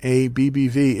 A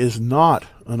BBV is not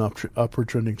an upward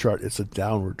trending chart; it's a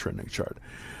downward trending chart.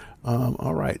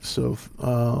 All right, so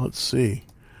let's see.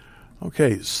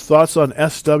 Okay, thoughts on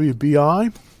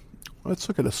SWBI? Let's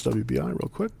look at SWBI real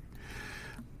quick.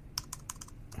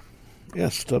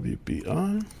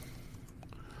 SWBI.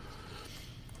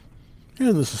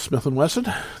 And this is Smith & Wesson.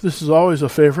 This is always a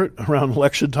favorite around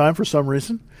election time for some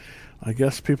reason. I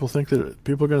guess people think that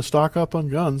people are going to stock up on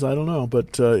guns. I don't know,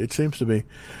 but it seems to be.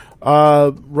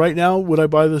 Right now, would I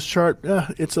buy this chart?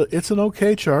 It's an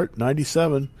okay chart,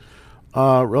 97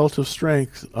 relative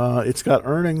strength. It's got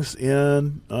earnings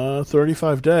in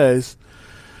 35 days.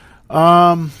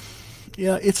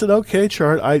 It's an okay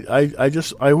chart.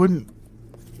 I wouldn't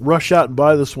rush out and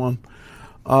buy this one.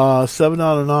 7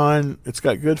 out of 9. It's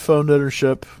got good fund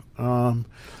ownership. All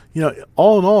in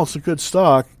all, it's a good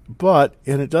stock,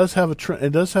 and it does have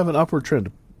it does have an upward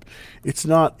trend. It's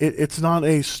not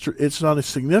a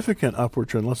significant upward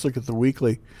trend. Let's look at the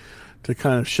weekly to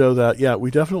kind of show that. Yeah,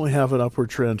 we definitely have an upward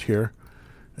trend here,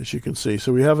 as you can see.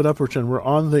 So we have an upward trend. We're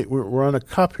on a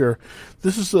cup here.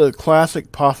 This is the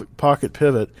classic pocket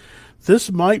pivot.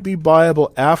 This might be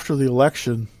buyable after the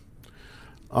election.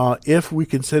 If we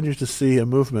continue to see a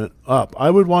movement up, I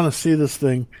would want to see this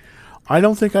thing. I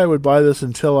don't think I would buy this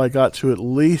until I got to at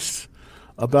least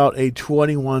about a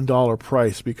 $21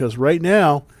 price, because right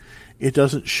now it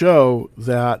doesn't show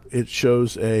that. It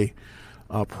shows a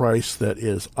price that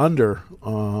is under,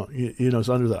 is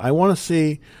under that. I want to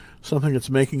see something that's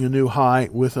making a new high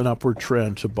with an upward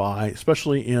trend to buy,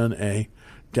 especially in a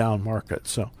down market.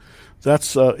 So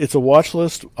that's it's a watch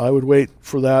list. I would wait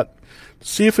for that.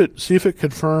 See if it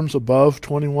confirms above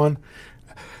 21,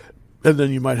 and then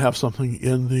you might have something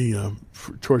in the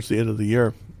towards the end of the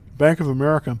year. Bank of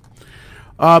America.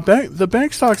 The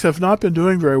bank stocks have not been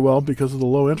doing very well because of the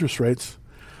low interest rates.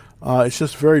 It's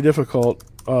just very difficult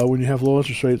when you have low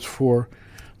interest rates for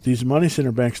these money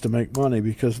center banks to make money,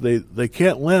 because they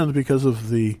can't lend because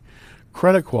of the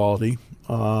credit quality,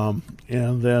 and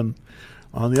then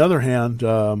on the other hand,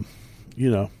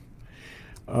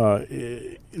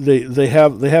 they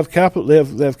have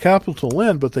capital to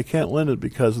lend, but they can't lend it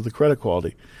because of the credit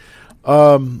quality.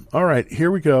 All right,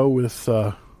 here we go with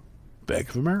Bank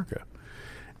of America,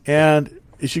 and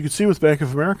as you can see with Bank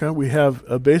of America, we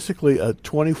have basically a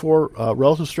 24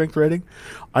 relative strength rating.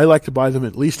 I like to buy them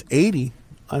at least 80.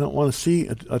 I don't want to see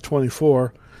a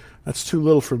 24. That's too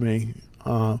little for me.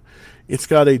 It's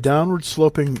got a downward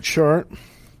sloping chart,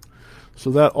 so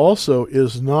that also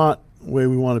is not the way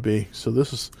we want to be. So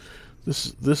this is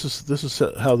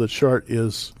how the chart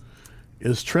is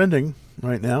trending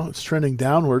right now. It's trending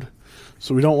downward,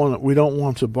 so we don't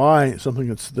want to buy something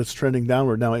that's trending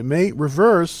downward. Now it may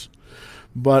reverse,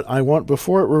 but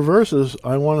before it reverses,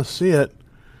 I want to see it.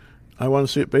 I want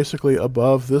to see it basically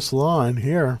above this line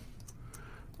here.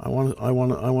 I want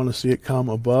to see it come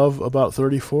above about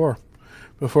 34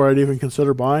 before I'd even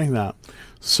consider buying that.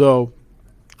 So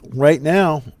right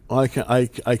now, I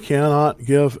cannot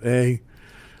give a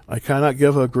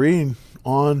green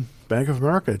on Bank of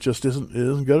America. It just isn't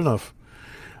good enough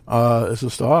as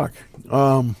a stock.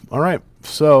 All right.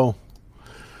 So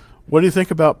what do you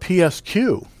think about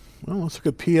PSQ? Well, let's look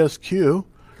at PSQ.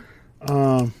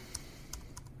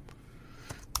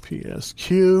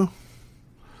 PSQ.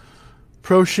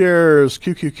 ProShares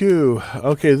QQQ.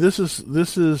 Okay, this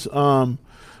is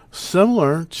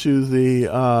similar to the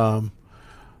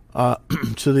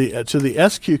to the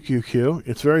SQQQ.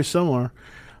 It's very similar.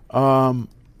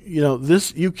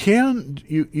 This you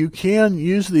can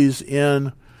use these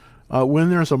in when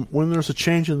there's a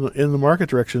change in the market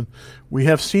direction. We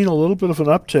have seen a little bit of an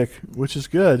uptick, which is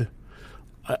good.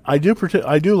 I do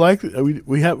like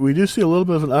we do see a little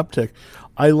bit of an uptick.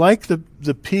 I like the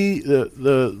PSQ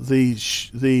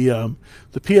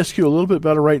a little bit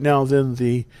better right now than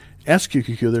the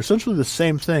SQQQ. They're essentially the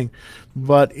same thing,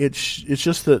 but it's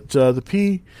just that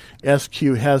the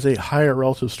PSQ has a higher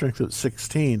relative strength at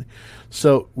 16.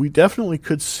 So we definitely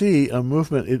could see a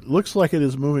movement. It looks like it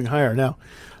is moving higher. Now,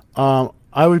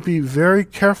 I would be very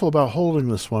careful about holding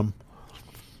this one.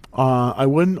 I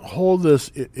wouldn't hold this.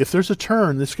 If there's a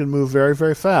turn, this can move very,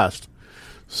 very fast.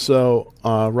 So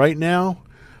right now,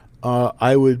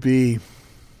 I would be,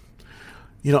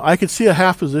 I could see a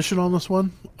half position on this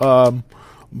one.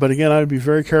 But again, I would be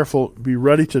very careful, be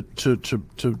ready to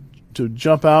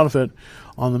jump out of it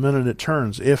on the minute it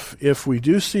turns. If we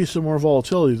do see some more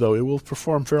volatility, though, it will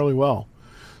perform fairly well.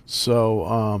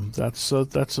 So that's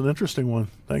an interesting one.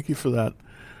 Thank you for that.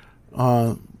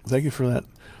 Thank you for that.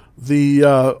 The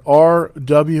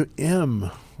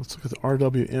RWM. Let's look at the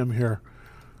RWM here.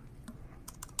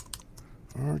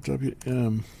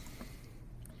 RWM.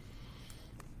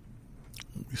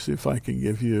 Let me see if I can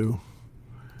give you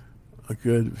a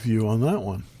good view on that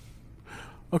one.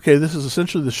 Okay, this is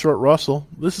essentially the short Russell.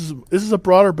 This is a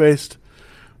broader based.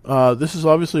 This is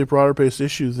obviously a broader based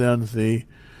issue than the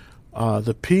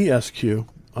PSQ.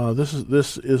 This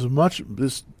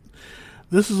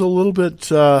is a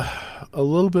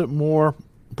little bit more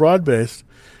broad based.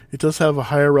 It does have a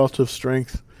higher relative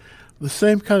strength. The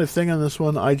same kind of thing on this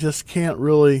one. I just can't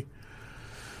really.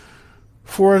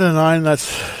 4 and a 9.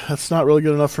 That's not really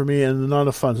good enough for me, and not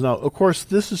enough funds. Now, of course,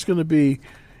 this is going to be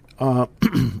an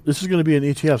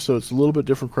ETF, so it's a little bit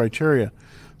different criteria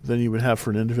than you would have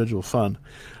for an individual fund.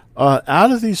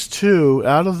 Out of these two,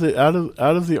 out of the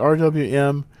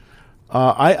RWM,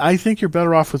 I think you're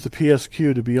better off with the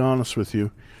PSQ. To be honest with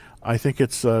you, I think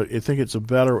it's a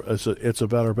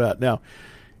better bet. Now,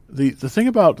 the thing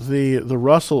about the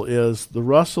Russell is the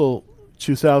Russell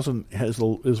 2000 is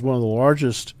one of the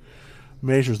largest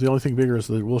measures. The only thing bigger is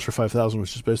the Wilshire 5000,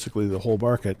 which is basically the whole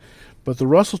market. But the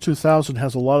Russell 2000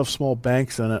 has a lot of small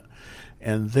banks in it,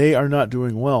 and they are not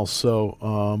doing well.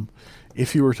 So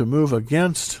if you were to move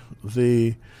against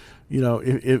the,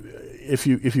 if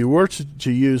you were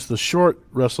to use the short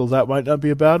Russell, that might not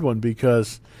be a bad one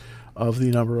because of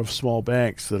the number of small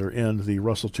banks that are in the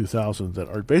Russell 2000 that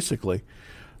are basically,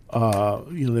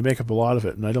 they make up a lot of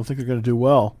it, and I don't think they're going to do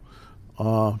well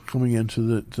coming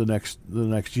into the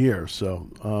next year. So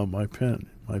my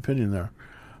opinion there.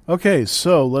 Okay,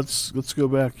 so let's go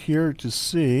back here to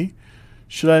see.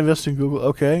 Should I invest in Google?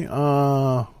 Okay.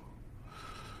 How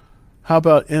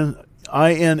about in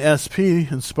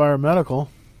INSP, Inspire Medical?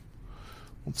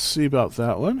 Let's see about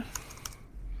that one.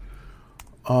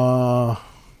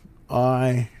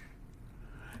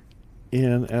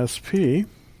 INSP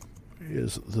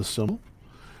is the symbol,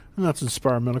 and that's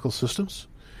Inspire Medical Systems.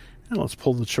 And let's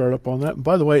pull the chart up on that. And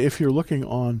by the way, if you're looking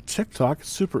on TikTok, it's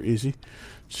super easy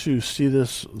to see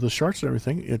the charts and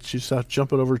everything. It's just have to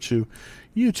jump it over to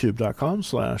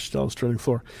youtube.com/Dallas Trading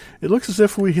Floor. It looks as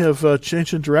if we have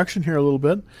changed in direction here a little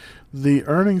bit. The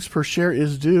earnings per share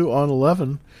is due on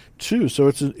 11/2, so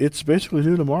it's basically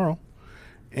due tomorrow.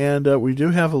 And we do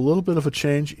have a little bit of a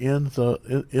change in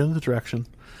the direction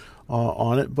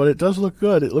on it, but it does look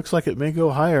good. It looks like it may go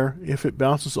higher if it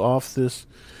bounces off this.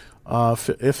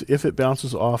 If it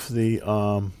bounces off the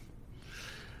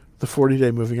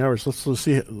 40-day moving average. Let's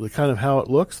see kind of how it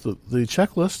looks. The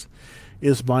checklist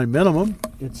is my minimum.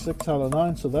 It's 6 out of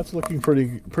 9, so that's looking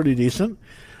pretty decent.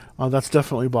 That's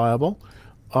definitely viable.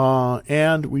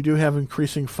 And we do have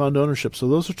increasing fund ownership. So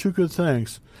those are two good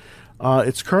things.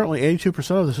 It's currently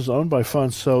 82% of this is owned by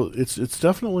funds, so it's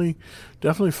definitely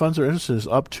funds are interested. It's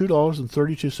up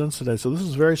 $2.32 today. So this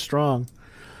is very strong.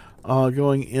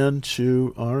 Going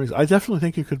into earnings. I definitely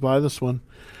think you could buy this one.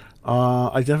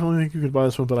 But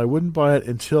I wouldn't buy it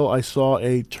until I saw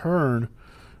a turn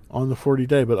on the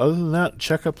 40-day. But other than that,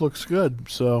 checkup looks good.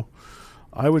 So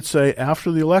I would say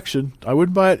after the election, I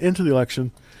wouldn't buy it into the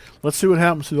election. Let's see what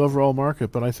happens to the overall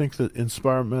market. But I think that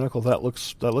Inspire Medical, that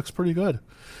looks pretty good.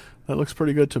 That looks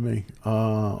pretty good to me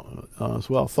as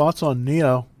well. Thoughts on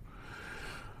NEO?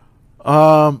 Wait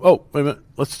a minute.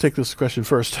 Let's take this question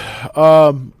first.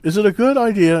 Is it a good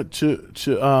idea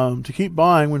to keep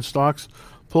buying when stocks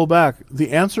pull back?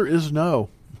 The answer is no.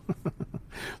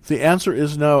 The answer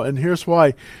is no, and here's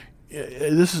why.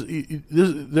 There's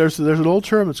an old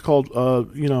term. It's called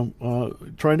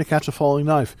trying to catch a falling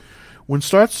knife. When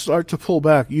stocks start to pull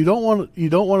back, you don't want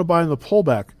to buy in the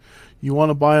pullback. You want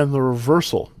to buy in the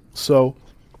reversal. So,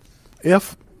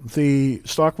 if the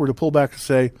stock were to pull back,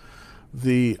 say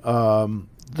the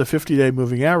 50-day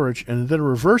moving average, and then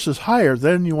reverses higher,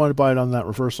 then you want to buy it on that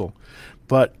reversal.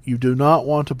 But you do not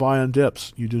want to buy on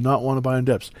dips.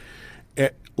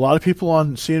 A lot of people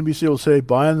on CNBC will say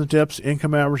buying the dips,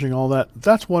 income averaging, all that.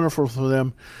 That's wonderful for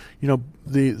them. You know,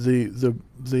 the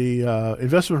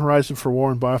investment horizon for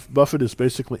Warren Buffett is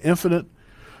basically infinite,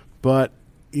 but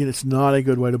it's not a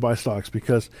good way to buy stocks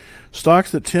because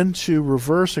stocks that tend to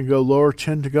reverse and go lower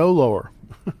tend to go lower.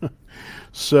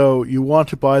 So you want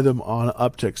to buy them on an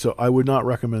uptick. So I would not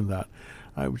recommend that.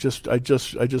 I just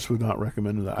would not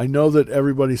recommend that. I know that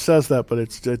everybody says that, but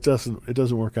it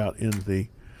doesn't work out in the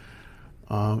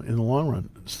long run.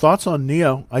 Thoughts on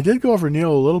NIO? I did go over NIO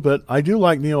a little bit. I do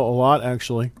like NIO a lot,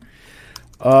 actually.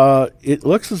 It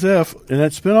looks as if, and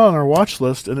it's been on our watch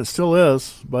list, and it still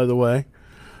is, by the way.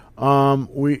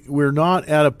 We're not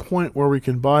at a point where we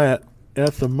can buy it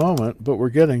at the moment, but we're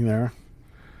getting there.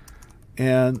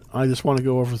 And I just want to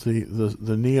go over the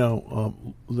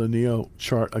NIO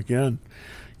chart again.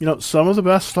 You know, some of the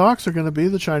best stocks are going to be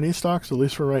the Chinese stocks, at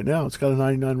least for right now. It's got a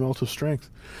 99 relative strength,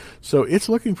 so it's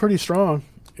looking pretty strong.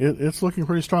 It's looking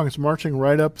pretty strong. It's marching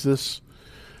right up this.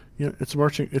 You know,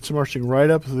 it's marching right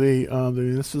up the.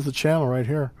 This is the channel right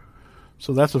here,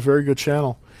 so that's a very good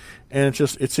channel, and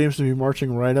it seems to be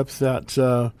marching right up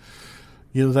that.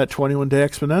 That 21-day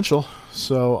exponential.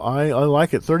 So I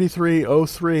like it.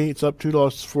 33.03. It's up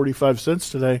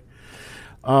 $2.45 today.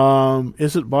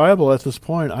 Is it viable at this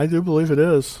point? I do believe it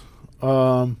is.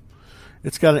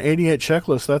 It's got an 88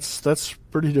 checklist. That's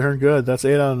pretty darn good. That's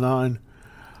 8 out of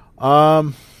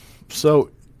 9. So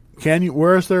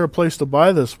where is there a place to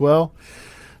buy this? Well,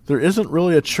 there isn't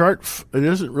really a chart. It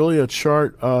isn't really a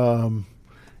chart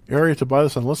area to buy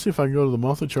this on. Let's see if I can go to the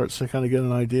monthly charts to kind of get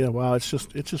an idea. Wow, it's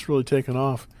just really taken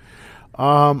off.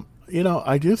 I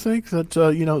do think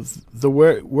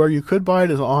that where you could buy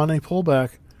it is on a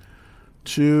pullback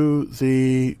to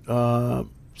the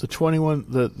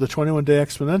 21-day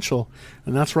exponential,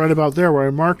 and that's right about there where I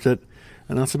marked it,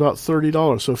 and that's about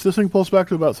 $30. So if this thing pulls back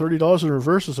to about $30 and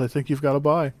reverses, I think you've got to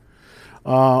buy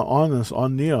on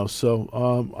NIO.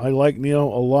 So I like NIO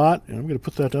a lot, and I'm going to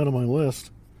put that down on my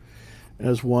list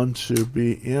as one to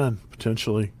be in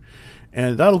potentially,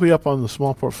 and that'll be up on the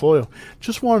small portfolio.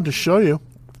 Just wanted to show you,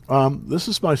 this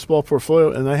is my small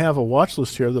portfolio, and I have a watch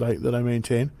list here that I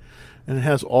maintain, and it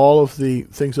has all of the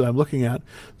things that I'm looking at.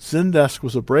 Zendesk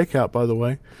was a breakout, by the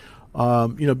way.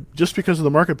 Just because of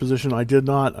the market position, I did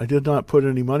not put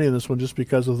any money in this one just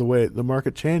because of the way the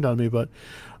market chained on me. But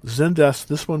Zendesk,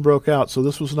 this one broke out, so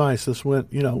this was nice. This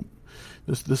went,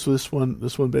 this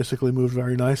one basically moved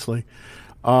very nicely.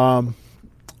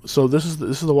 So this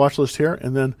is the watch list here,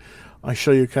 and then I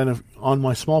show you kind of on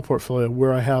my small portfolio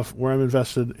where I'm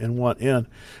invested and what in.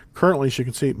 Currently, as you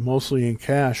can see, mostly in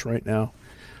cash right now.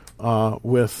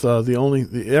 With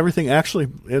everything, actually,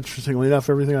 interestingly enough,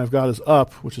 everything I've got is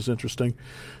up, which is interesting.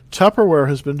 Tupperware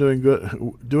has been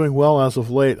doing well as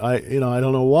of late. I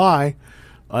don't know why.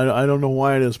 I don't know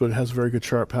why it is, but it has a very good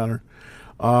chart pattern.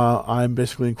 I'm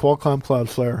basically in Qualcomm,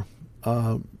 Cloudflare,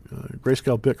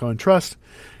 Grayscale Bitcoin Trust,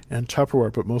 and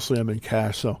Tupperware, but mostly I'm in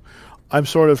cash. So I'm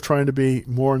sort of trying to be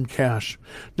more in cash.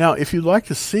 Now, if you'd like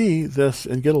to see this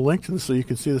and get a link to this so you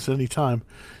can see this anytime,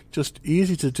 just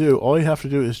easy to do. All you have to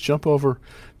do is jump over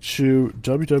to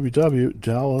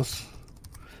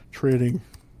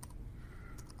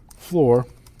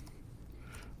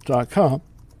www.dallasTradingFloor.com,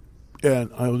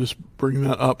 and I will just bring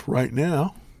that up right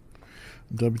now.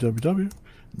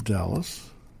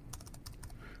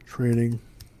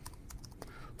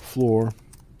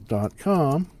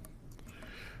 www.dallasTradingFloor.com.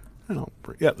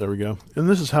 There we go. And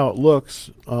this is how it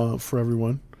looks for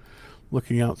everyone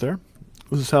looking out there.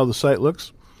 This is how the site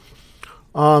looks.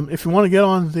 If you want to get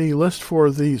on the list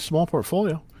for the small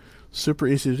portfolio, super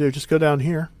easy to do. Just go down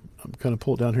here. I'm kind of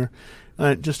pull it down here. And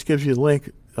it just gives you a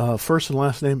link, first and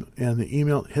last name and the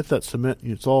email. Hit that submit.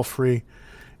 It's all free,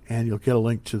 and you'll get a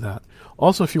link to that.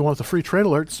 Also, if you want the free trade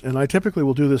alerts, and I typically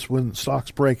will do this when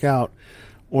stocks break out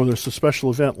or there's a special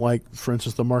event like, for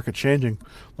instance, the market changing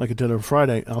like it did on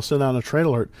Friday, I'll send out a trade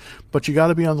alert. But you got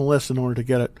to be on the list in order to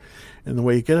get it. And the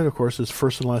way you get it, of course, is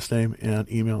first and last name and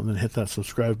email, and then hit that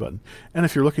subscribe button. And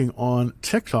if you're looking on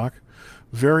TikTok,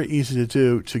 very easy to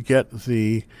do to get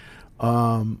the,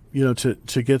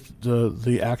 to get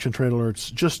the action trade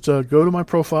alerts. Just go to my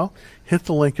profile, hit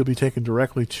the link. You'll be taken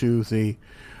directly to the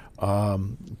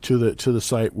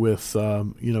site with for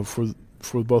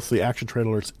both the action trade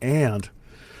alerts and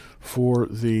for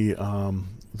the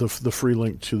free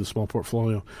link to the small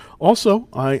portfolio. Also,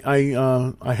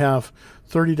 I have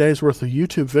 30 days worth of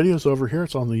YouTube videos over here.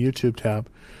 It's on the YouTube tab,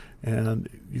 and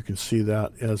you can see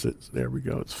that as there we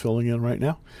go. It's filling in right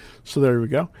now. So there we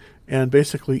go. And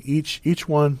basically each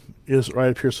one is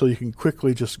right up here, so you can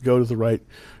quickly just go to the right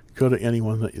go to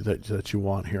anyone that you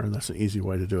want here, and that's an easy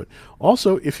way to do it.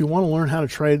 Also, if you want to learn how to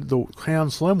trade the Can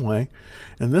Slim way,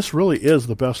 and this really is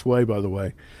the best way, by the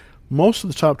way, most of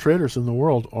the top traders in the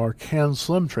world are Can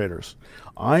Slim traders.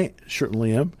 I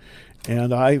certainly am,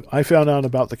 and I found out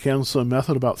about the Can Slim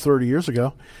method about 30 years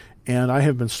ago, and I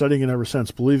have been studying it ever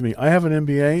since. Believe me, I have an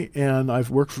MBA, and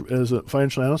I've worked as a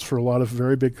financial analyst for a lot of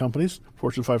very big companies,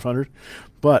 Fortune 500.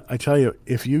 But I tell you,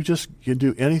 if you just can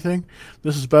do anything,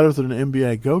 this is better than an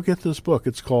MBA. Go get this book.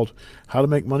 It's called How to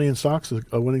Make Money in Stocks,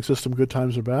 A Winning System, Good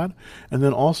Times or Bad. And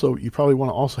then also, you probably want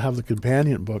to also have the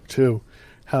companion book, too,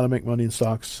 How to Make Money in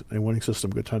Stocks, A Winning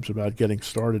System, Good Times or Bad, Getting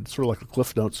Started. It's sort of like the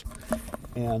Cliff Notes.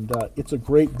 And it's a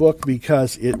great book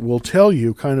because it will tell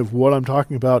you kind of what I'm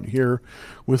talking about here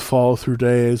with follow-through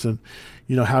days and,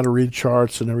 how to read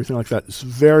charts and everything like that. It's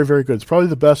very, very good. It's probably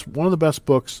one of the best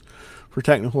books for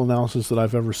technical analysis that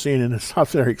I've ever seen, and it's not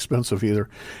very expensive either.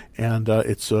 And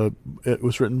it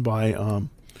was written by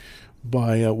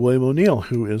William O'Neill,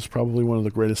 who is probably one of the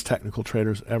greatest technical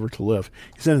traders ever to live.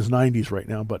 He's in his 90s right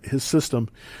now, but his system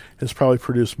has probably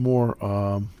produced more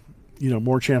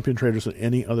champion traders than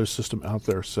any other system out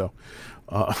there. So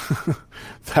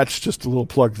that's just a little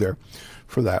plug there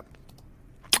for that.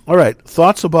 All right,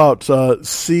 thoughts about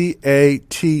CATB.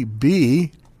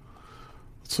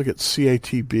 Let's look at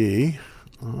CATB.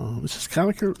 This is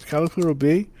Caterpillar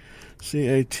B,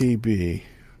 CATB.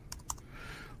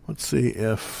 Let's see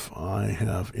if I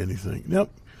have anything.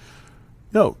 Nope.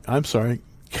 No, I'm sorry.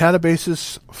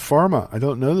 Catabasis Pharma. I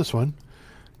don't know this one,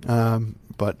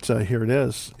 but here it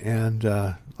is, and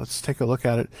let's take a look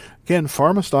at it. Again,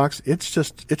 pharma stocks. It's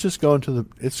just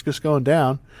going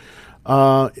down.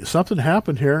 Something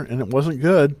happened here, and it wasn't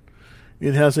good.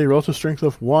 It has a relative strength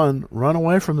of 1. Run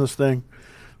away from this thing.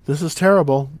 This is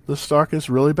terrible. This stock is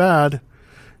really bad.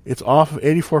 It's off of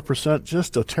 84%.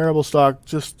 Just a terrible stock.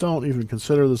 Just don't even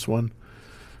consider this one.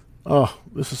 Oh,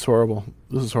 this is horrible.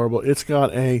 This is horrible. It's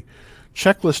got a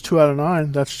checklist 2 out of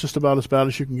 9. That's just about as bad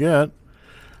as you can get.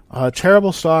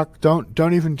 Terrible stock. Don't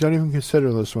even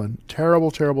consider this one.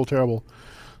 Terrible, terrible, terrible.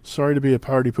 Sorry to be a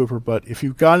party pooper, but if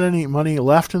you've got any money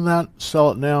left in that, sell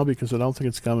it now because I don't think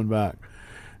it's coming back.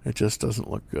 It just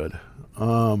doesn't look good.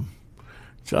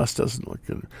 Just doesn't look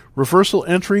good. Reversal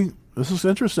entry. This is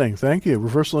interesting. Thank you.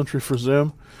 Reversal entry for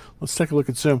Zoom. Let's take a look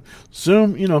at Zoom.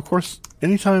 Zoom, of course,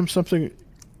 anytime something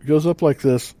goes up like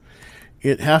this,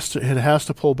 it has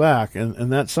to pull back,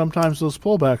 and that sometimes those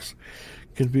pullbacks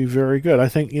can be very good. I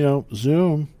think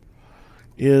Zoom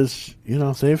is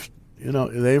they've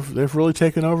really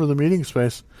taken over the meeting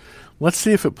space. Let's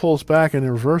see if it pulls back and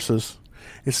it reverses.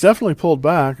 It's definitely pulled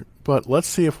back, but let's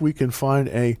see if we can find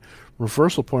a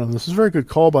reversal point on this. This is a very good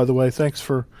call, by the way. Thanks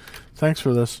for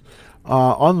this.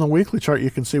 On the weekly chart, you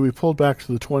can see we pulled back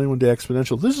to the 21-day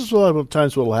exponential. This is a lot of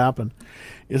times what will happen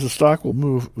is the stock will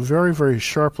move very, very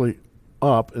sharply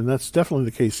up, and that's definitely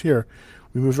the case here.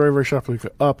 We move very, very sharply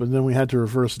up, and then we had to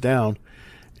reverse down.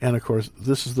 And, of course,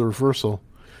 this is the reversal.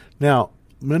 Now,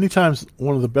 many times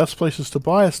one of the best places to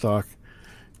buy a stock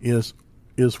is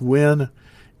when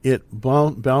it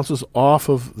bounces off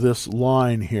of this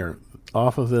line here,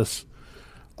 off of that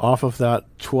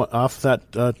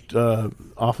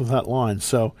line.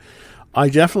 So I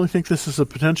definitely think this is a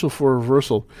potential for a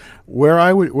reversal. Where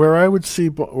I would see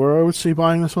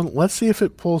buying this one. Let's see if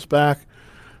it pulls back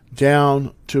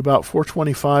down to about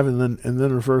 425 and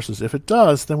then reverses. If it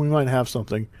does, then we might have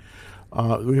something.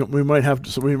 We might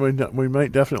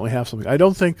definitely have something. I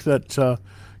don't think that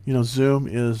Zoom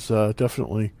is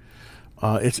definitely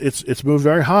it's moved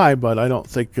very high, but I don't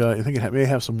think I think it may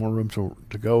have some more room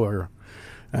to go here,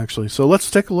 actually. So let's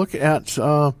take a look at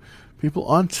people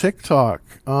on TikTok.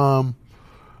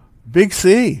 Big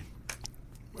C.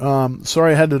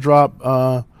 Sorry I had to drop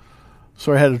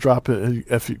it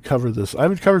if you covered this. I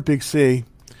haven't covered Big C.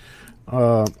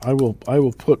 I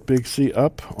will put Big C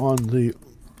up on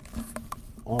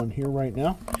here right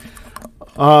now.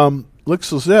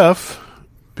 Looks as if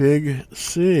Big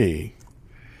C.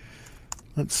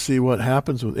 Let's see what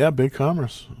happens with Big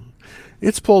Commerce.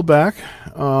 It's pulled back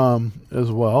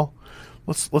as well.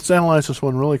 Let's analyze this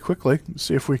one really quickly.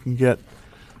 See if we can get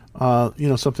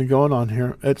something going on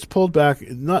here. It's pulled back.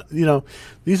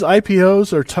 These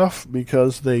IPOs are tough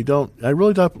because they don't. I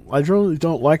really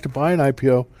don't like to buy an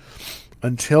IPO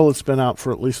until it's been out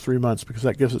for at least 3 months because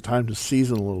that gives it time to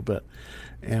season a little bit.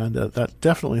 And that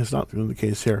definitely has not been the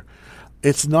case here.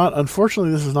 It's not.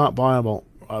 Unfortunately, this is not buyable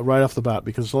right off the bat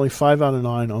because it's only 5 out of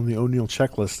 9 on the O'Neill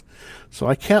checklist. So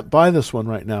I can't buy this one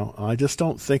right now. I just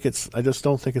don't think it's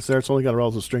there. It's only got a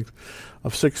relative strength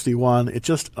of 61. It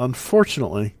just,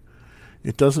 unfortunately,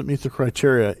 it doesn't meet the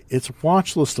criteria. It's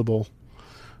watch listable,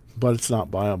 but it's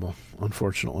not buyable,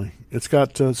 unfortunately. It's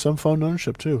got some phone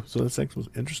ownership too, so that's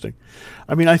interesting.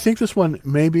 I mean, I think this one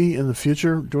maybe in the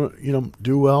future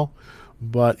do well,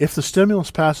 but if the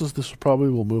stimulus passes, this probably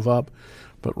will move up.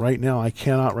 But right now, I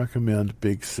cannot recommend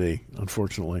Big C.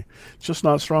 Unfortunately, it's just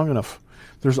not strong enough.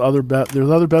 There's other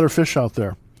better fish out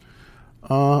there.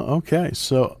 Okay,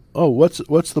 so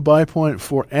what's the buy point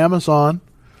for Amazon?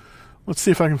 Let's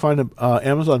see if I can find an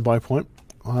Amazon buy point.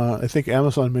 I think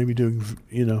Amazon may be doing,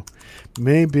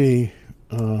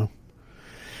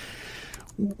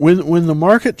 when the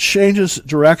market changes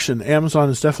direction, Amazon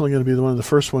is definitely going to be one of the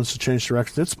first ones to change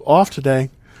direction. It's off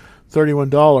today,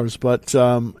 $31, but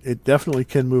it definitely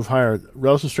can move higher.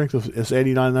 Relative strength is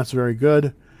 89. That's very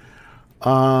good.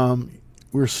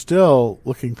 We're still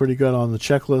looking pretty good on the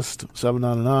checklist, 7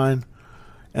 out of 9,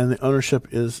 and the ownership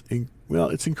is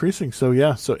it's increasing.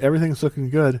 So so everything's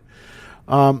looking good.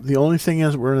 The only thing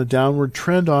is we're in a downward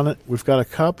trend on it. We've got a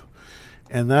cup,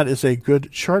 and that is a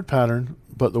good chart pattern.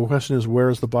 But the question is, where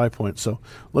is the buy point? So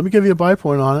let me give you a buy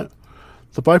point on it.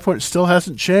 The buy point still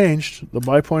hasn't changed. The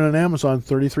buy point on Amazon,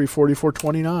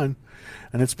 33.44.29,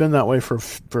 and it's been that way for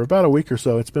about a week or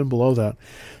so. It's been below that.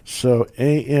 So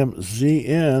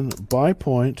AMZN buy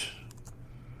point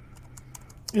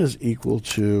is equal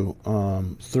to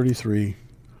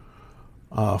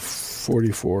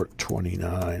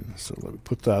 33.44.29. So let me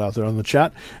put that out there on the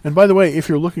chat. And by the way, if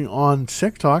you're looking on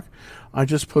TikTok, I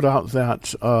just put out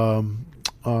that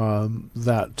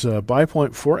buy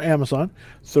point for Amazon,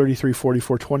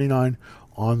 33.44.29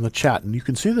 on the chat. And you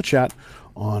can see the chat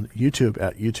on YouTube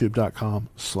at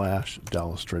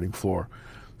youtube.com/Dallas Trading Floor.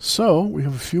 So we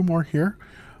have a few more here.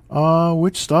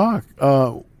 Which stock?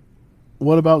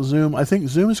 What about Zoom? I think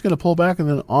Zoom is going to pull back, and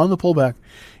then on the pullback,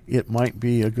 it might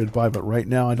be a good buy. But right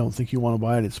now, I don't think you want to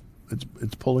buy it.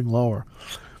 It's pulling lower.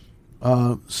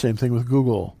 Same thing with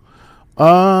Google.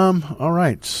 All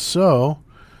right. So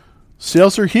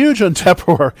sales are huge on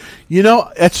Tupperware.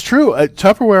 It's true.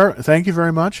 Tupperware. Thank you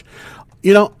very much.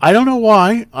 I don't know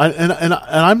why. And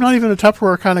I'm not even a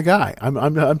Tupperware kind of guy.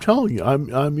 I'm telling you. I'm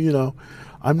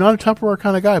not a Tupperware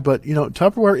kind of guy. But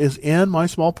Tupperware is in my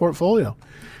small portfolio.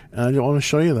 And I want to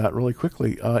show you that really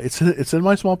quickly. It's in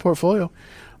my small portfolio.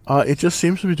 It just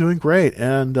seems to be doing great,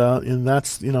 and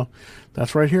that's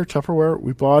right here, Tupperware.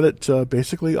 We bought it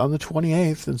basically on the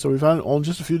 28th, and so we've had it in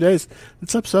just a few days.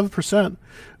 It's up 7%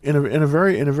 in a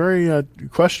very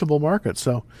questionable market.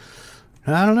 So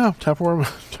I don't know.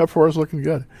 Tupperware is looking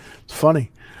good. It's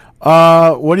funny.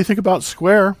 What do you think about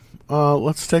Square?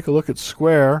 Let's take a look at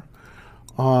Square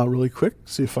really quick.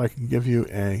 See if I can give you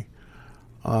a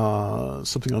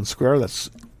something on Square.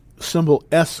 That's symbol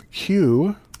SQ,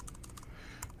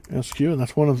 and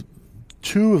that's one of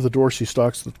two of the Dorsey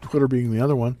stocks, the Twitter being the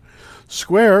other one.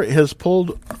 Square has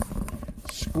pulled.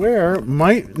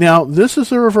 Now this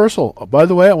is a reversal. By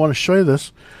the way, I want to show you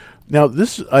this. Now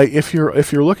this, if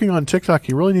you're looking on TikTok,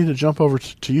 you really need to jump over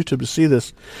to YouTube to see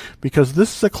this, because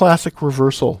this is a classic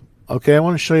reversal. Okay, I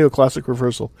want to show you a classic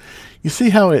reversal. You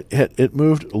see how it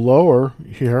moved lower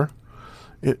here.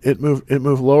 It moved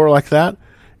lower like that,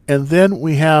 and then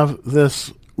we have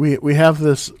this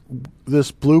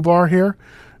this blue bar here.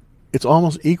 It's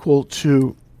almost equal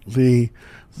to the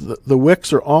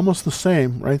wicks are almost the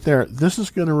same right there. This is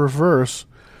going to reverse.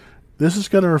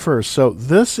 So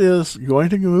this is going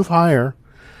to move higher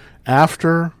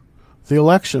after the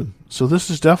election. So this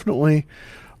is definitely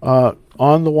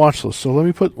on the watch list. So let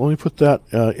me put that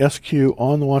SQ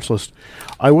on the watch list.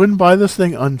 I wouldn't buy this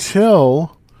thing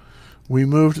until we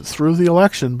moved through the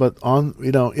election, but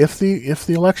if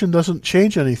the election doesn't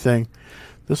change anything,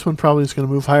 this one probably is going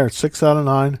to move higher. It's 6 out of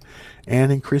 9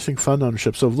 and increasing fund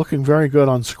ownership. So looking very good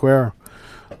on Square.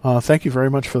 Thank you very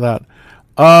much for that.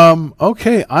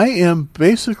 Okay, I am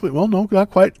basically, not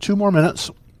quite 2 more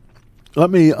minutes. Let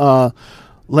me look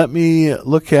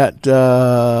at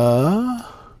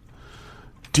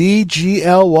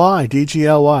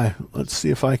DGLY. Let's see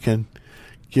if I can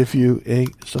give you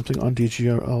something on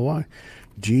DGLY.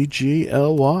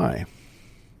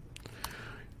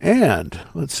 And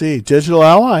let's see, Digital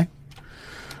Ally.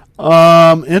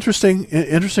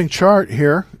 Interesting chart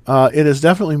here. It is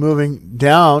definitely moving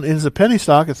down. It is a penny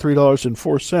stock at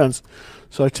 $3.04.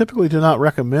 So I typically do not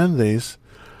recommend these.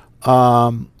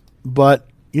 But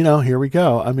here we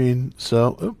go. I mean,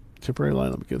 temporary line.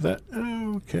 Let me give that.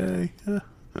 Okay.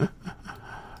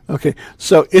 Okay.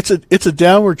 So it's a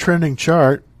downward trending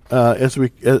chart, as we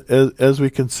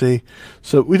can see.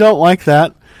 So we don't like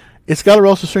that. It's got a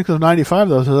relative strength of 95,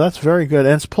 though, so that's very good,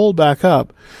 and it's pulled back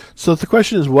up. So the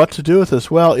question is what to do with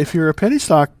this. Well, if you're a penny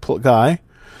stock guy,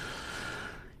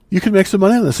 you can make some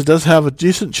money on this. It does have a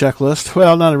decent checklist.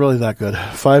 Well, not really that good.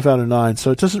 5 out of 9. So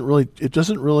it doesn't really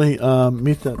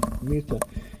meet that.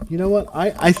 You know what?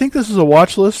 I think this is a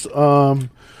watch list.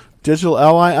 Digital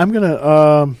Ally. I'm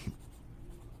gonna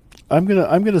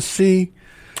see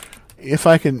if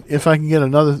I can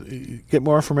get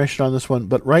more information on this one.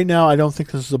 But right now, I don't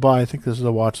think this is a buy. I think this is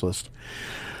a watch list.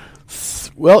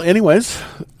 Well, anyways,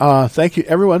 thank you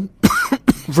everyone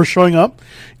for showing up.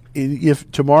 If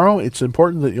tomorrow, it's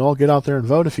important that you all get out there and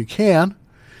vote if you can.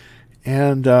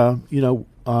 And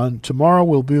on tomorrow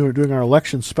we'll be doing our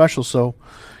election special. So,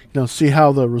 see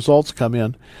how the results come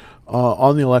in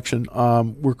on the election.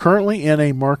 We're currently in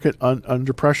a market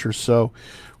under pressure, so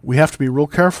we have to be real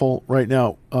careful right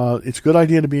now. It's a good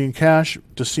idea to be in cash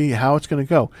to see how it's going to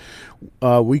go.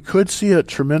 We could see a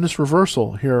tremendous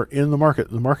reversal here in the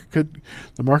market. The market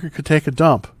could take a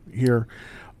dump here,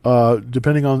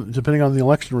 depending on the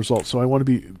election results. So I want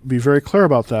to be very clear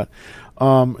about that.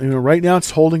 Right now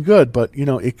it's holding good, but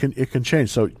it can change.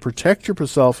 So protect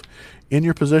yourself in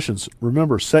your positions.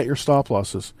 Remember, set your stop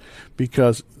losses,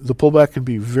 because the pullback can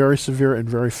be very severe and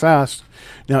very fast.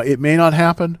 Now, it may not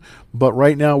happen, but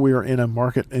right now we are in a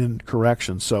market in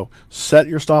correction. So set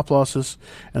your stop losses.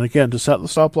 And again, to set the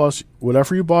stop loss,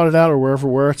 whatever you bought it at or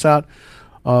where it's at,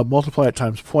 multiply it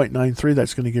times 0.93.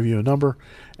 That's going to give you a number.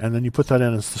 And then you put that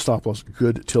in as the stop loss,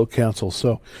 good till cancel.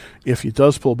 So if it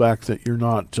does pull back, that you're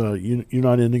not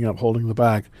ending up holding the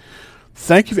bag.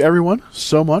 Thank you, everyone,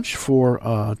 so much for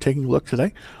taking a look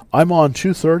today. I'm on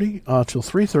 2:30 till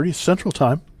 3:30 Central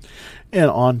Time,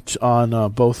 and on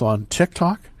both on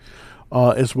TikTok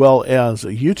as well as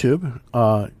YouTube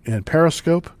and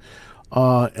Periscope,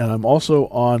 and I'm also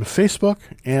on Facebook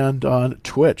and on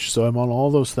Twitch. So I'm on all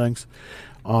those things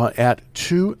at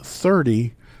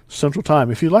 2:30 Central Time.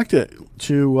 If you'd like to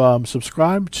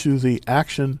subscribe to the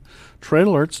Action Trade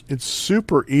Alerts, it's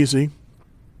super easy.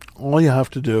 All you have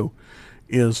to do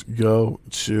is go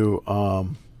to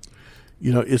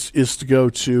is to go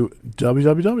to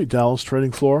www Dallas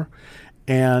Trading Floor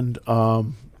and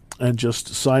just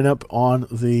sign up on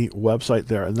the website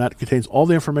there, and that contains all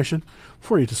the information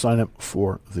for you to sign up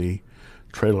for the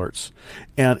trade alerts.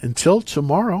 And until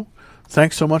tomorrow,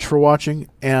 thanks so much for watching,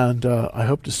 and I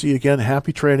hope to see you again.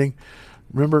 Happy trading.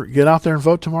 Remember, get out there and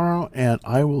vote tomorrow, and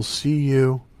I will see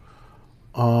you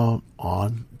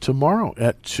on tomorrow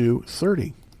at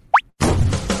 2:30.